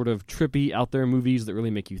these sort of trippy, out there movies that really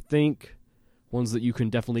make you think, ones that you can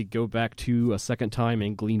definitely go back to a second time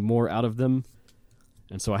and glean more out of them.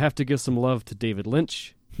 And so I have to give some love to David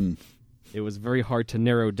Lynch. It was very hard to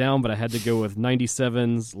narrow down, but I had to go with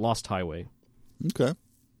 97's Lost Highway. Okay.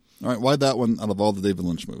 All right, why that one out of all the David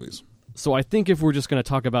Lynch movies? So I think if we're just going to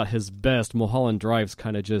talk about his best, Mulholland Drive's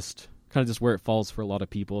kind of just where it falls for a lot of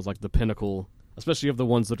people. It's like the pinnacle, especially of the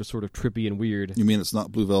ones that are sort of trippy and weird. You mean it's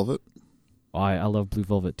not Blue Velvet? Oh, I love Blue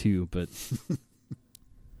Velvet too, but...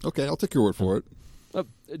 Okay, I'll take your word for it.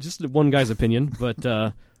 Just one guy's opinion, but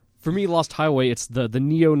for me, Lost Highway, it's the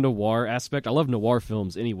neo-noir aspect. I love noir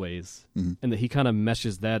films anyways, and that he kind of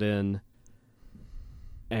meshes that in.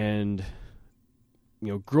 And, you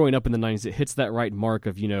know, growing up in the 90s, it hits that right mark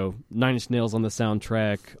of, you know, Nine Inch Nails on the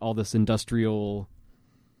soundtrack, all this industrial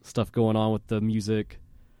stuff going on with the music.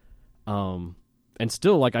 And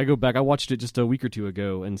still, like, I go back, I watched it just a week or two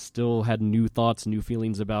ago and still had new thoughts, new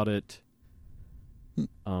feelings about it.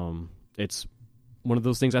 It's one of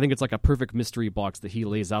those things, I think it's like a perfect mystery box that he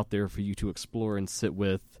lays out there for you to explore and sit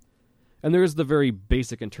with. And there is the very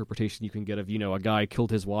basic interpretation you can get of, you know, a guy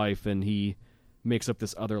killed his wife and he makes up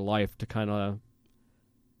this other life to kind of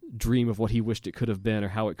dream of what he wished it could have been or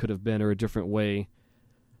how it could have been or a different way.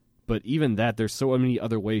 But even that, there's so many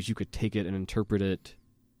other ways you could take it and interpret it.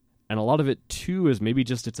 And a lot of it, too, is maybe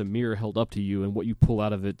just it's a mirror held up to you and what you pull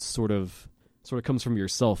out of it sort of comes from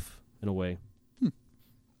yourself in a way.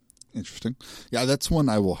 Interesting. Yeah, that's one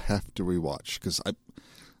I will have to rewatch because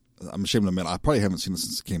I'm ashamed to admit, I probably haven't seen it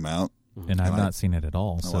since it came out. And I've not seen it at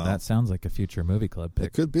all, so wow. that sounds like a future movie club pick.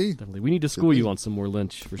 It could be. Definitely. We need to school you on some more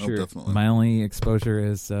Lynch, for sure. Definitely. My only exposure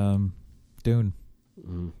is Dune.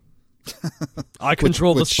 I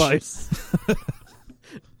control the spice.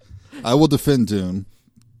 I will defend Dune.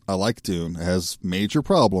 I like Dune. It has major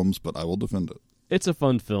problems, but I will defend it. It's a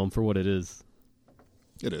fun film for what it is.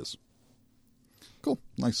 It is. Cool.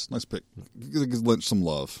 Nice pick. Give Lynch some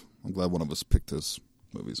love. I'm glad one of us picked his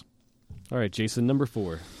movies. All right, Jason, number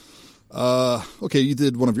 4. Okay, you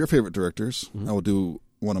did one of your favorite directors. I will do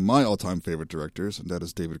one of my all-time favorite directors, and that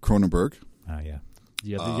is David Cronenberg. Oh, yeah.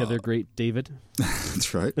 Yeah, the other great David.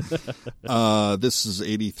 That's right. This is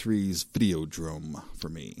 83's Videodrome for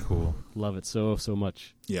me. Cool. Love it so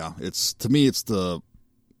much. Yeah, to me, it's the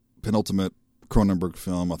penultimate Cronenberg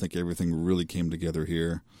film. I think everything really came together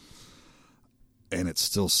here. And it's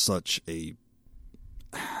still the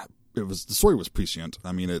story was prescient.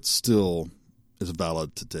 I mean, it still is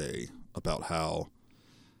valid today about how,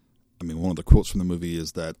 one of the quotes from the movie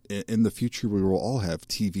is that in the future we will all have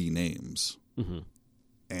TV names. Mm-hmm.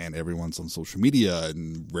 And everyone's on social media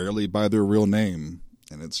and rarely by their real name.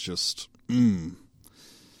 And it's just, If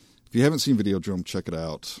you haven't seen Videodrome, check it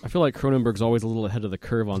out. I feel like Cronenberg's always a little ahead of the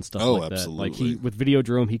curve on stuff like absolutely. that. Like with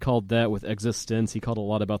Videodrome, he called that. With Existence, he called a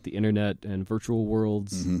lot about the internet and virtual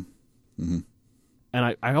worlds. Mm-hmm. Mm-hmm.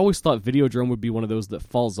 And I always thought Videodrome would be one of those that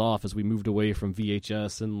falls off as we moved away from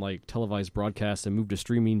VHS and like televised broadcasts and moved to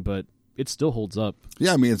streaming, but it still holds up.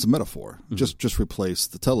 Yeah, it's a metaphor. Mm-hmm. Just replace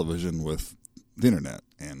the television with the internet,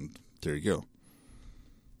 and there you go.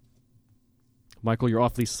 Michael, you're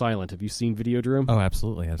awfully silent. Have you seen Videodrome? Oh,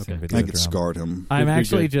 absolutely. I've seen Videodrome. I think it scarred him. I'm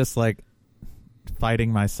actually just like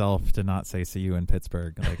fighting myself to not say "see you in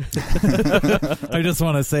Pittsburgh." Like, I just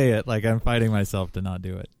want to say it. Like, I'm fighting myself to not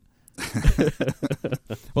do it.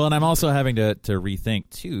 Well, and I'm also having to rethink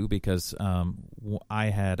too, because I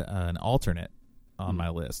had an alternate on my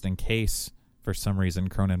list in case for some reason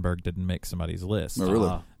Cronenberg didn't make somebody's list. Oh,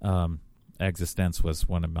 really? Existence was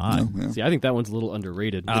one of mine. Oh, yeah. See, I think that one's a little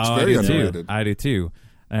underrated. It's very underrated. I do too.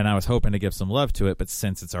 And I was hoping to give some love to it, but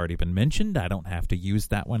since it's already been mentioned, I don't have to use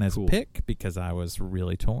that one as a pick because I was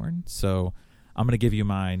really torn. So I'm going to give you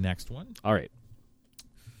my next one. All right.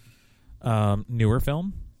 Newer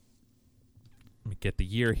film. Let me get the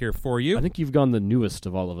year here for you. I think you've gone the newest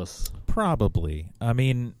of all of us. Probably.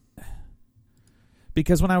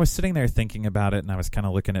 Because when I was sitting there thinking about it and I was kind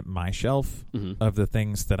of looking at my shelf of the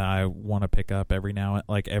things that I want to pick up every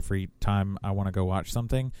time I want to go watch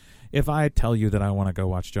something, if I tell you that I want to go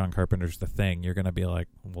watch John Carpenter's The Thing, you're going to be like,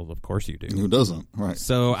 well, of course you do. Who doesn't? Right.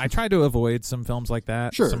 So I tried to avoid some films like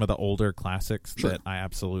that, sure. Some of the older classics sure. that I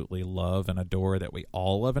absolutely love and adore, that we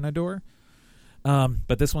all love and adore.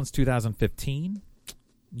 But this one's 2015.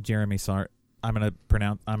 Jeremy I'm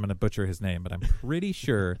gonna butcher his name, but I'm pretty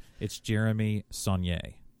sure it's Jeremy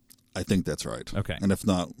Saulnier. I think that's right. Okay. And if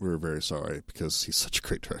not, we're very sorry because he's such a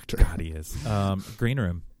great director. God, he is. Green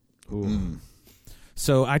Room. Ooh.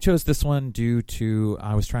 So I chose this one due to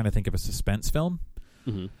I was trying to think of a suspense film.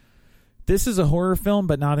 Mm-hmm. This is a horror film,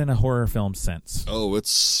 but not in a horror film sense. Oh,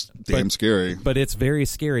 it's damn scary. But it's very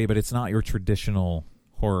scary, but it's not your traditional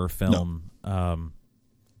horror film kind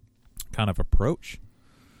of approach.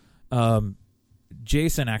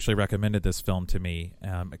 Jason actually recommended this film to me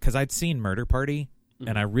because I'd seen Murder Party,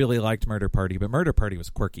 and I really liked Murder Party, but Murder Party was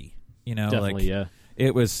quirky. Definitely, yeah.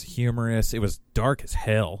 It was humorous. It was dark as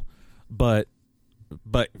hell, but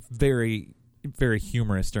very, very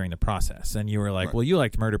humorous during the process. And you were like, well, you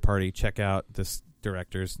liked Murder Party. Check out this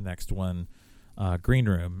director's next one, Green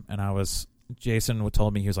Room. And Jason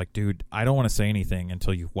told me, he was like, dude, I don't want to say anything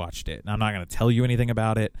until you've watched it. And I'm not going to tell you anything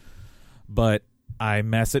about it, but I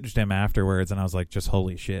messaged him afterwards, and I was like, just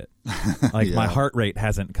holy shit. My heart rate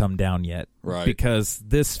hasn't come down yet. Right. Because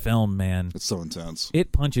this film, man. It's so intense.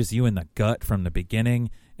 It punches you in the gut from the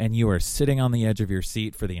beginning, and you are sitting on the edge of your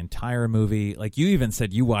seat for the entire movie. Like, you even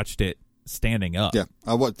said you watched it standing up. Yeah.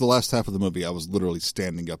 I watched the last half of the movie. I was literally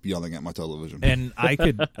standing up yelling at my television. And I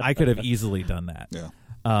could have easily done that. Yeah.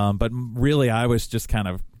 But really, I was just kind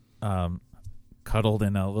of cuddled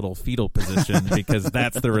in a little fetal position because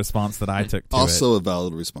that's the response that I took to also a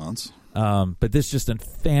valid response. But this is just a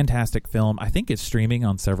fantastic film. I think it's streaming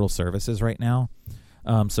on several services right now.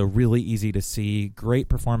 So really easy to see. Great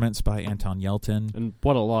performance by Anton Yelchin. And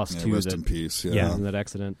what a loss, too. Rest in peace. Yeah. In that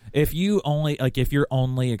accident. If your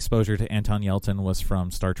only exposure to Anton Yelchin was from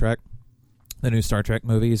Star Trek, the new Star Trek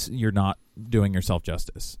movies, you're not doing yourself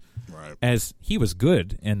justice. Right. As he was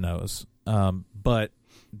good in those. But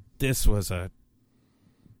this was a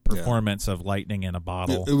performance of lightning in a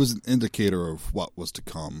bottle. It was an indicator of what was to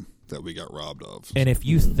come. that we got robbed of. And if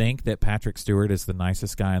you think that Patrick Stewart is the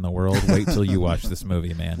nicest guy in the world, wait till you watch this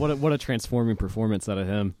movie, man. What a transforming performance out of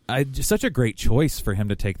him. Such a great choice for him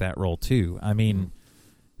to take that role too. I mean,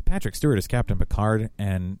 Patrick Stewart is Captain Picard,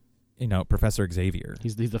 and Professor Xavier.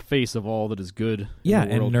 He's the face of all that is good. Yeah, in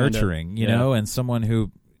the world, and nurturing, kinda. and someone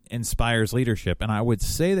who inspires leadership. And I would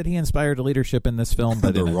say that he inspired leadership in this film,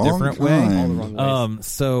 but The in a wrong different way. kind. All the wrong ways.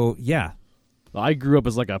 So yeah. I grew up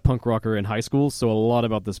as like a punk rocker in high school, so a lot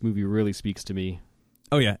about this movie really speaks to me.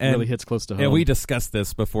 Oh yeah, and really hits close to home. And we discussed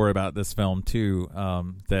this before about this film too.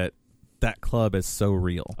 That club is so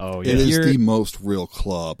real. Oh yeah, It is the most real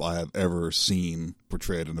club I have ever seen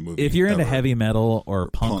portrayed in a movie. If you're into ever. heavy metal or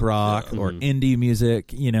punk rock yeah. or indie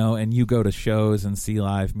music, and you go to shows and see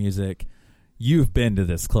live music, you've been to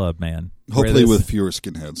this club, man. Hopefully with fewer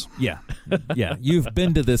skinheads. Yeah. Yeah. You've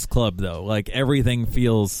been to this club, though. Like, everything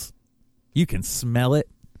feels... You can smell it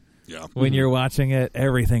Yeah. when you're watching it.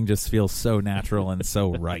 Everything just feels so natural and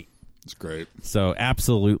so right. It's great. So,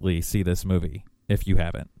 absolutely see this movie if you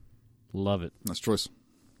haven't. Love it. Nice choice.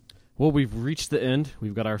 Well, we've reached the end.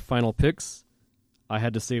 We've got our final picks. I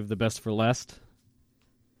had to save the best for last.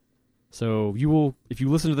 So you will, if you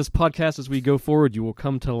listen to this podcast as we go forward, you will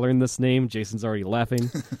come to learn this name. Jason's already laughing.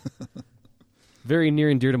 Very near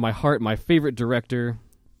and dear to my heart, my favorite director,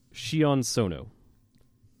 Shion Sono.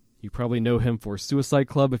 You probably know him for Suicide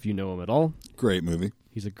Club if you know him at all. Great movie.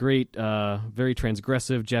 He's a great, very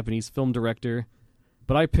transgressive Japanese film director.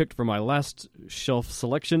 But I picked for my last shelf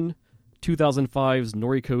selection, 2005's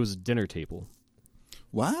Noriko's Dinner Table.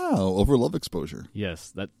 Wow. Over Love Exposure.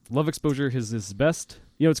 Yes, that Love Exposure is his best.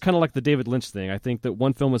 It's kind of like the David Lynch thing. I think that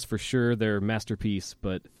one film is for sure their masterpiece,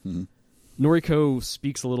 but Noriko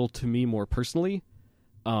speaks a little to me more personally.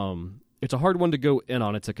 It's a hard one to go in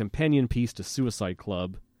on. It's a companion piece to Suicide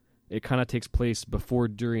Club. It kind of takes place before,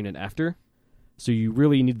 during, and after. So you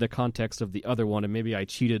really need the context of the other one, and maybe I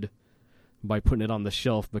cheated by putting it on the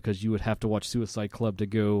shelf because you would have to watch Suicide Club to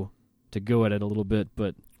go at it a little bit,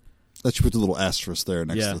 but Let you put the little asterisk there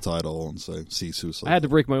next Yeah. to the title and say, see Suicide. I had to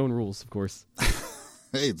break my own rules, of course.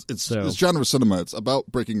 Hey, it's genre cinema. It's about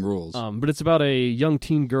breaking rules. But it's about a young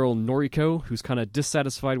teen girl, Noriko, who's kind of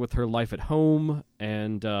dissatisfied with her life at home.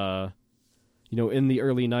 And, in the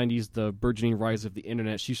early 90s, the burgeoning rise of the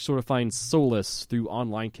internet, she sort of finds solace through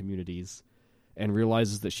online communities and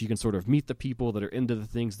realizes that she can sort of meet the people that are into the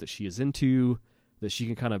things that she is into, that she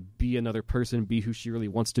can kind of be another person, be who she really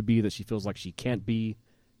wants to be, that she feels like she can't be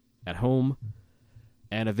at home.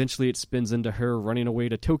 And eventually it spins into her running away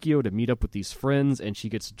to Tokyo to meet up with these friends, and she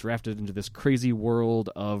gets drafted into this crazy world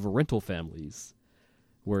of rental families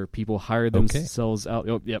where people hire themselves out.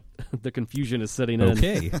 Oh, yep. The confusion is setting in.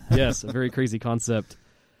 Okay. Yes, a very crazy concept.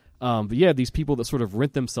 But yeah, these people that sort of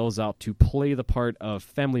rent themselves out to play the part of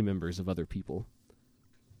family members of other people.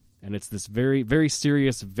 And it's this very, very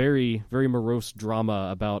serious, very, very morose drama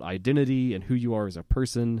about identity and who you are as a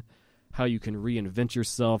person, how you can reinvent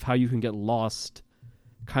yourself, how you can get lost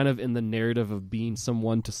kind of in the narrative of being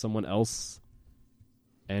someone to someone else.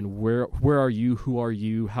 And where are you? Who are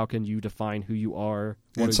you? How can you define who you are?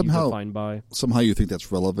 What And are somehow- you defined by? Somehow you think that's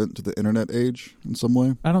relevant to the internet age in some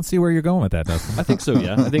way? I don't see where you're going with that, Dustin. I think so,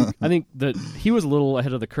 yeah. I think that he was a little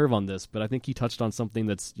ahead of the curve on this, but I think he touched on something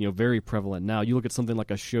that's, very prevalent now. You look at something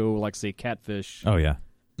like a show like, say, Catfish, Oh, yeah.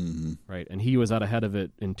 Mm-hmm. right? And he was out ahead of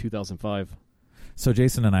it in 2005. So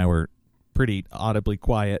Jason and I were pretty audibly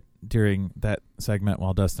quiet during that segment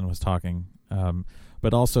while Dustin was talking,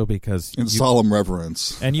 but also because In solemn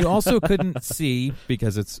reverence. and you also couldn't see,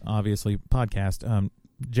 because it's obviously podcast,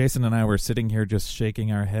 Jason and I were sitting here just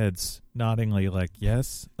shaking our heads noddingly like,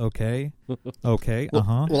 yes, okay,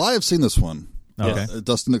 uh-huh. Well, I have seen this one. Okay.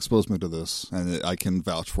 Dustin exposed me to this, and I can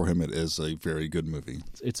vouch for him. It is a very good movie.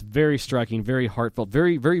 It's very striking, very heartfelt,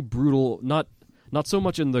 very, very brutal, not so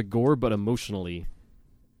much in the gore, but emotionally.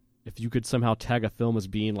 If you could somehow tag a film as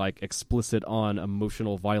being like explicit on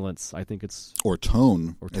emotional violence, I think it's Or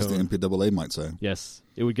tone, Or as the tone. MPAA might say. yes,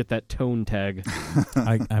 it would get that tone tag.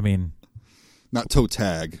 I mean, Not toe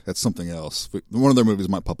tag. That's something else. One of their movies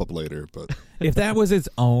might pop up later, but if that was its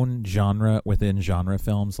own genre within genre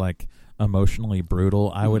films, like emotionally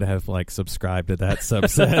brutal, I would have subscribed to that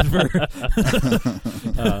subset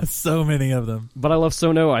for so many of them. But I love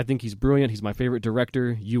Sono. I think he's brilliant. He's my favorite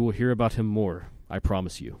director. You will hear about him more. I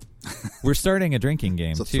promise you. We're starting a drinking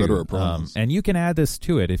game, It's a too. threat or a promise. And you can add this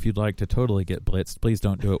to it if you'd like to totally get blitzed. Please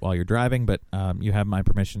don't do it while you're driving, but you have my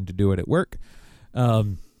permission to do it at work.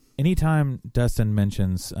 Anytime Dustin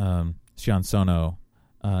mentions Shion Sono,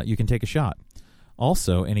 you can take a shot.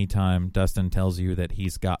 Also, anytime Dustin tells you that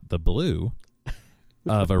he's got the blue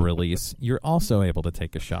of a release, you're also able to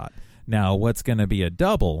take a shot. Now, what's going to be a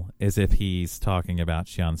double is if he's talking about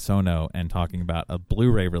Shion Sono and talking about a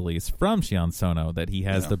Blu-ray release from Shion Sono that he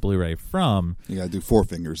has the Blu-ray from. You got to do 4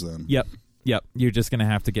 fingers then. Yep. You're just going to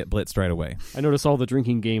have to get blitzed right away. I notice all the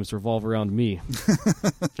drinking games revolve around me.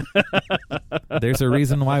 There's a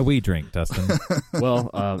reason why we drink, Dustin. Well,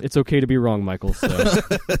 it's okay to be wrong, Michael. So.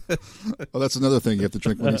 Oh, that's another thing you have to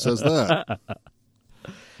drink when he says that.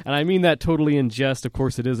 And I mean that totally in jest. Of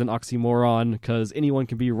course, it is an oxymoron, because anyone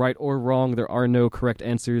can be right or wrong. There are no correct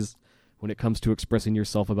answers when it comes to expressing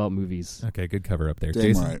yourself about movies. Okay, good cover up there. Damn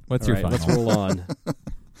Jason, right. what's All your right, final? let's roll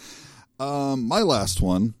on. My last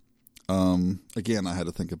one, again, I had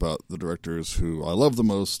to think about the directors who I love the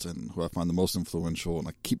most and who I find the most influential, and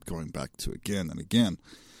I keep going back to again and again.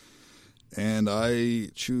 And I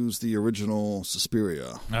choose the original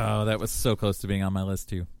Suspiria. Oh, that was so close to being on my list,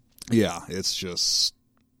 too. Yeah, it's just...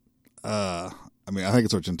 I think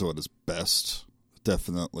it's Argento at his best.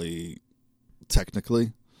 Definitely,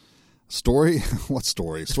 technically. Story? What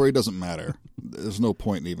story? Story doesn't matter. There's no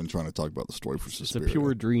point in even trying to talk about the story for It's Suspiria. a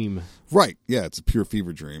pure dream. Right, yeah, it's a pure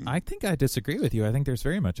fever dream. I think I disagree with you. I think there's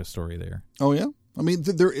very much a story there. Oh, yeah? I mean,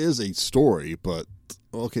 there is a story, but...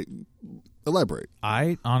 Okay, elaborate.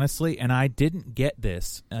 I honestly, and I didn't get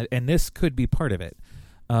this, and this could be part of it.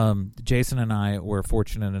 Jason and I were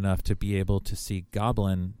fortunate enough to be able to see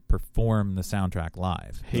Goblin perform the soundtrack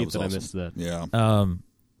live. Hate that awesome. I missed that. Yeah.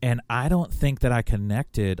 And I don't think that I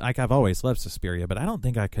connected, like I've always loved Suspiria, but I don't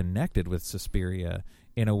think I connected with Suspiria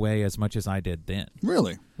in a way as much as I did then.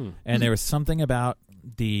 Really? And there was something about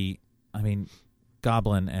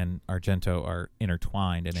Goblin and Argento are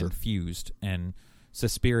intertwined and infused, and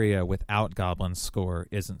Suspiria without Goblin's score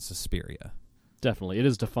isn't Suspiria. Definitely. It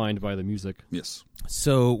is defined by the music. Yes.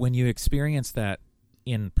 So when you experience that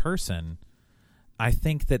in person, I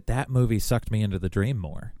think that movie sucked me into the dream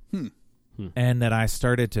more. And that I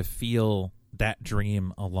started to feel that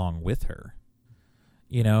dream along with her.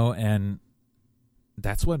 And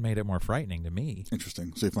that's what made it more frightening to me.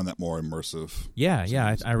 Interesting. So you find that more immersive. Yeah,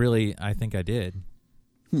 I think I did.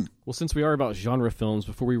 Well, since we are about genre films,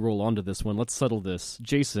 before we roll on to this one, let's settle this.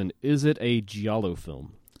 Jason, is it a giallo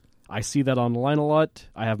film? I see that online a lot.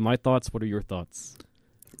 I have my thoughts. What are your thoughts?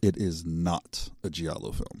 It is not a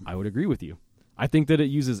giallo film. I would agree with you. I think that it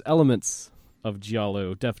uses elements of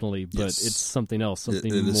giallo, definitely, but it's something else,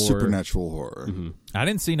 something it more... is supernatural horror. Mm-hmm. I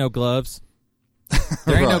didn't see no gloves.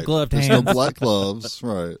 There ain't no gloved hands. There's no black gloves,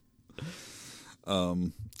 right.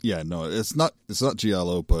 Yeah, no, it's not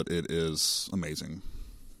giallo, but it is amazing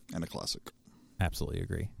and a classic. Absolutely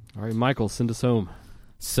agree. All right, Michael, send us home.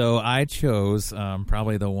 So I chose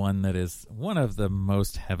probably the one that is one of the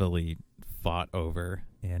most heavily fought over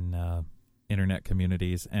in internet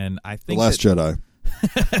communities, and I think The Last Jedi.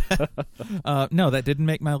 No, that didn't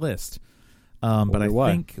make my list. But I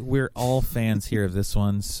think we're all fans here of this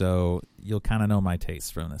one, so you'll kind of know my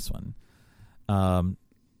taste from this one.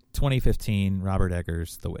 2015, Robert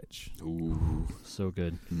Eggers' The Witch. Ooh, so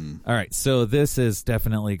good. All right, so this is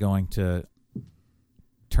definitely going to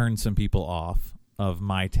turn some people off of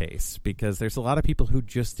my taste, because there's a lot of people who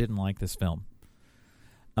just didn't like this film.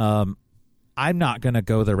 I'm not going to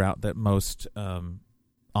go the route that most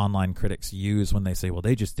online critics use when they say, well,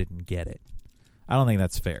 they just didn't get it. I don't think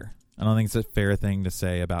that's fair. I don't think it's a fair thing to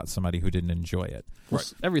say about somebody who didn't enjoy it.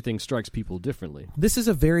 Right. Everything strikes people differently. This is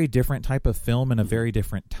a very different type of film in a very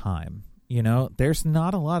different time. There's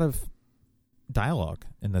not a lot of dialogue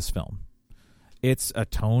in this film. It's a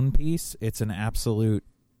tone piece. It's an absolute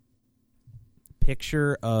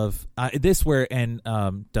picture of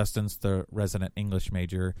Dustin's the resident English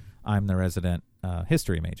major. I'm the resident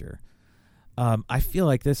history major. I feel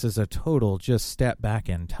like this is a total just step back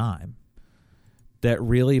in time that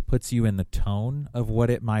really puts you in the tone of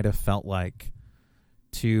what it might have felt like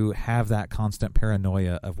to have that constant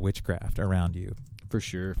paranoia of witchcraft around you. For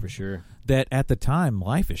sure. That at the time,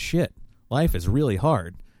 life is shit. Life is really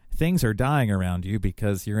hard. Things are dying around you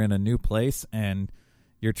because you're in a new place and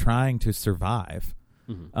you're trying to survive.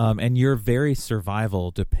 Mm-hmm. And your very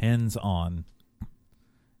survival depends on,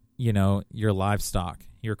 your livestock,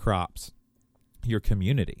 your crops, your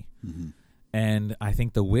community. Mm-hmm. And I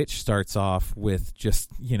think The Witch starts off with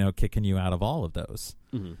just, kicking you out of all of those.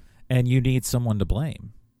 Mm-hmm. And you need someone to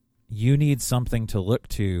blame. You need something to look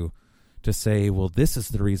to say, well, this is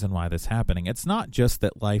the reason why this is happening. It's not just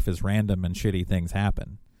that life is random and shitty things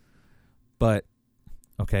happen. But,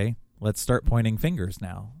 okay, let's start pointing fingers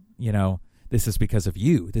now. This is because of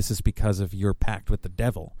you. This is because of your pact with the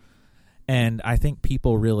devil. And I think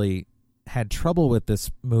people really had trouble with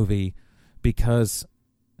this movie because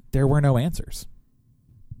there were no answers.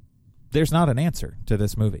 There's not an answer to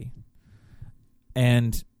this movie.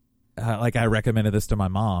 And like I recommended this to my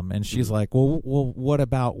mom, and she's like, well, what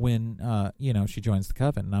about when, she joins the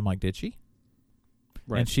coven? And I'm like, did she?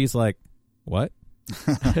 Right. And she's like, what?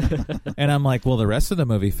 And I'm like, well, the rest of the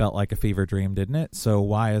movie felt like a fever dream, didn't it? So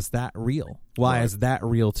why is that real? Why is that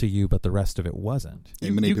real to you, but the rest of it wasn't?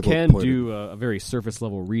 You can do a very surface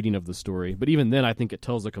level reading of the story, but even then I think it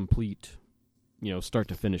tells a complete, start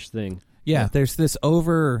to finish thing. Yeah, there's this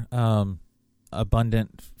abundant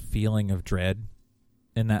feeling of dread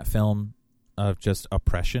in that film, of just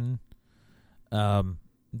oppression,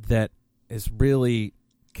 that is really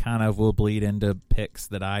kind of will bleed into picks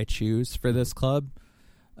that I choose for this club,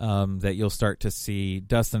 that you'll start to see.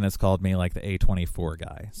 Dustin has called me like the A24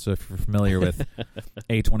 guy. So if you're familiar with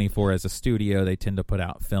A24 as a studio, they tend to put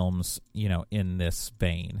out films, in this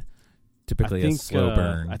vein, typically a slow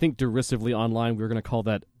burn. I think derisively online, we were going to call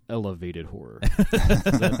that elevated horror.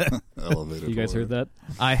 Elevated you guys horror. heard that?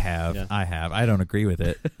 I have. Yeah. I don't agree with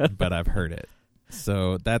it, but I've heard it.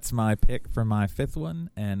 So that's my pick for my fifth one,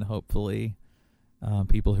 and hopefully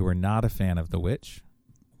people who are not a fan of The Witch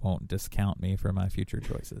won't discount me for my future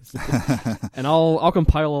choices. And I'll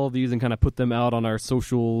compile all of these and kind of put them out on our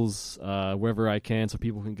socials wherever I can, so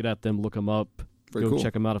people can get at them, look them up, Very go cool.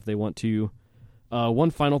 check them out if they want to.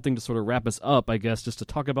 One final thing to sort of wrap us up, I guess, just to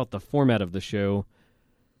talk about the format of the show.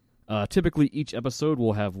 Typically, each episode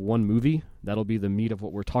will have one movie. That'll be the meat of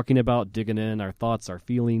what we're talking about, digging in, our thoughts, our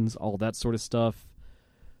feelings, all that sort of stuff.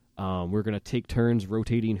 We're going to take turns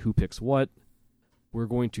rotating who picks what. We're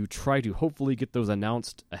going to try to hopefully get those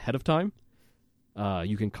announced ahead of time.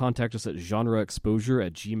 You can contact us at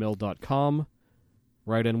genreexposure@gmail.com.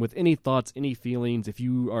 Write in with any thoughts, any feelings. If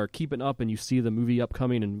you are keeping up and you see the movie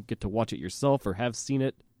upcoming and get to watch it yourself or have seen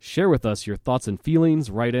it, share with us your thoughts and feelings.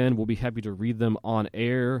 Write in. We'll be happy to read them on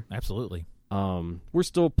air. Absolutely. We're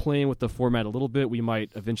still playing with the format a little bit. We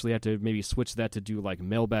might eventually have to maybe switch that to do like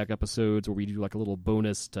mailbag episodes where we do like a little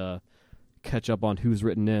bonus to catch up on who's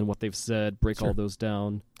written in, what they've said, break all those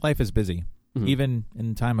down. Life is busy. Mhm. Even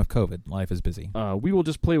in time of COVID, life is busy. We will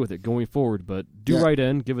just play with it going forward, but do write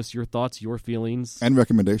in, give us your thoughts, your feelings. And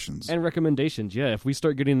recommendations. And recommendations, yeah. If we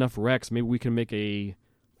start getting enough recs, maybe we can make a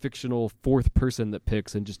fictional fourth person that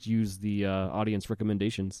picks and just use the audience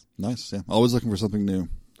recommendations. Nice, yeah. Always looking for something new.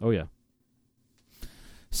 Oh, yeah.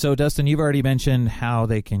 So, Dustin, you've already mentioned how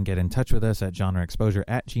they can get in touch with us at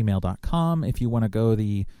genreexposure@gmail.com. If you want to go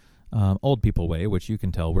the old people way, which you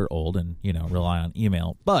can tell we're old and, rely on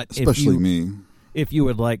email. But Especially me. If you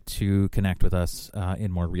would like to connect with us in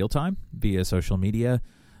more real time via social media,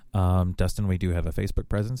 Dustin, we do have a Facebook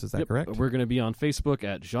presence. Is that correct? We're going to be on Facebook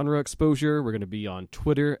at Genre Exposure. We're going to be on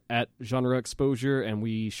Twitter at Genre Exposure. And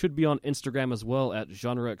we should be on Instagram as well at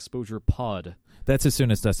Genre Exposure Pod. That's as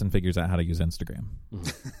soon as Dustin figures out how to use Instagram.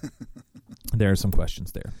 There are some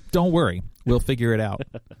questions there. Don't worry. We'll figure it out.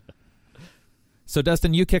 So,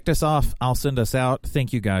 Dustin, you kicked us off. I'll send us out.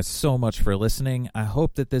 Thank you guys so much for listening. I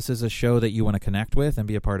hope that this is a show that you want to connect with and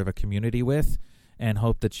be a part of a community with, and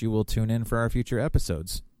hope that you will tune in for our future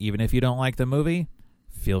episodes. Even if you don't like the movie,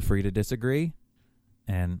 feel free to disagree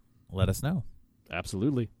and let us know.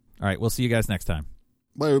 Absolutely. All right, we'll see you guys next time.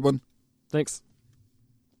 Bye, everyone. Thanks.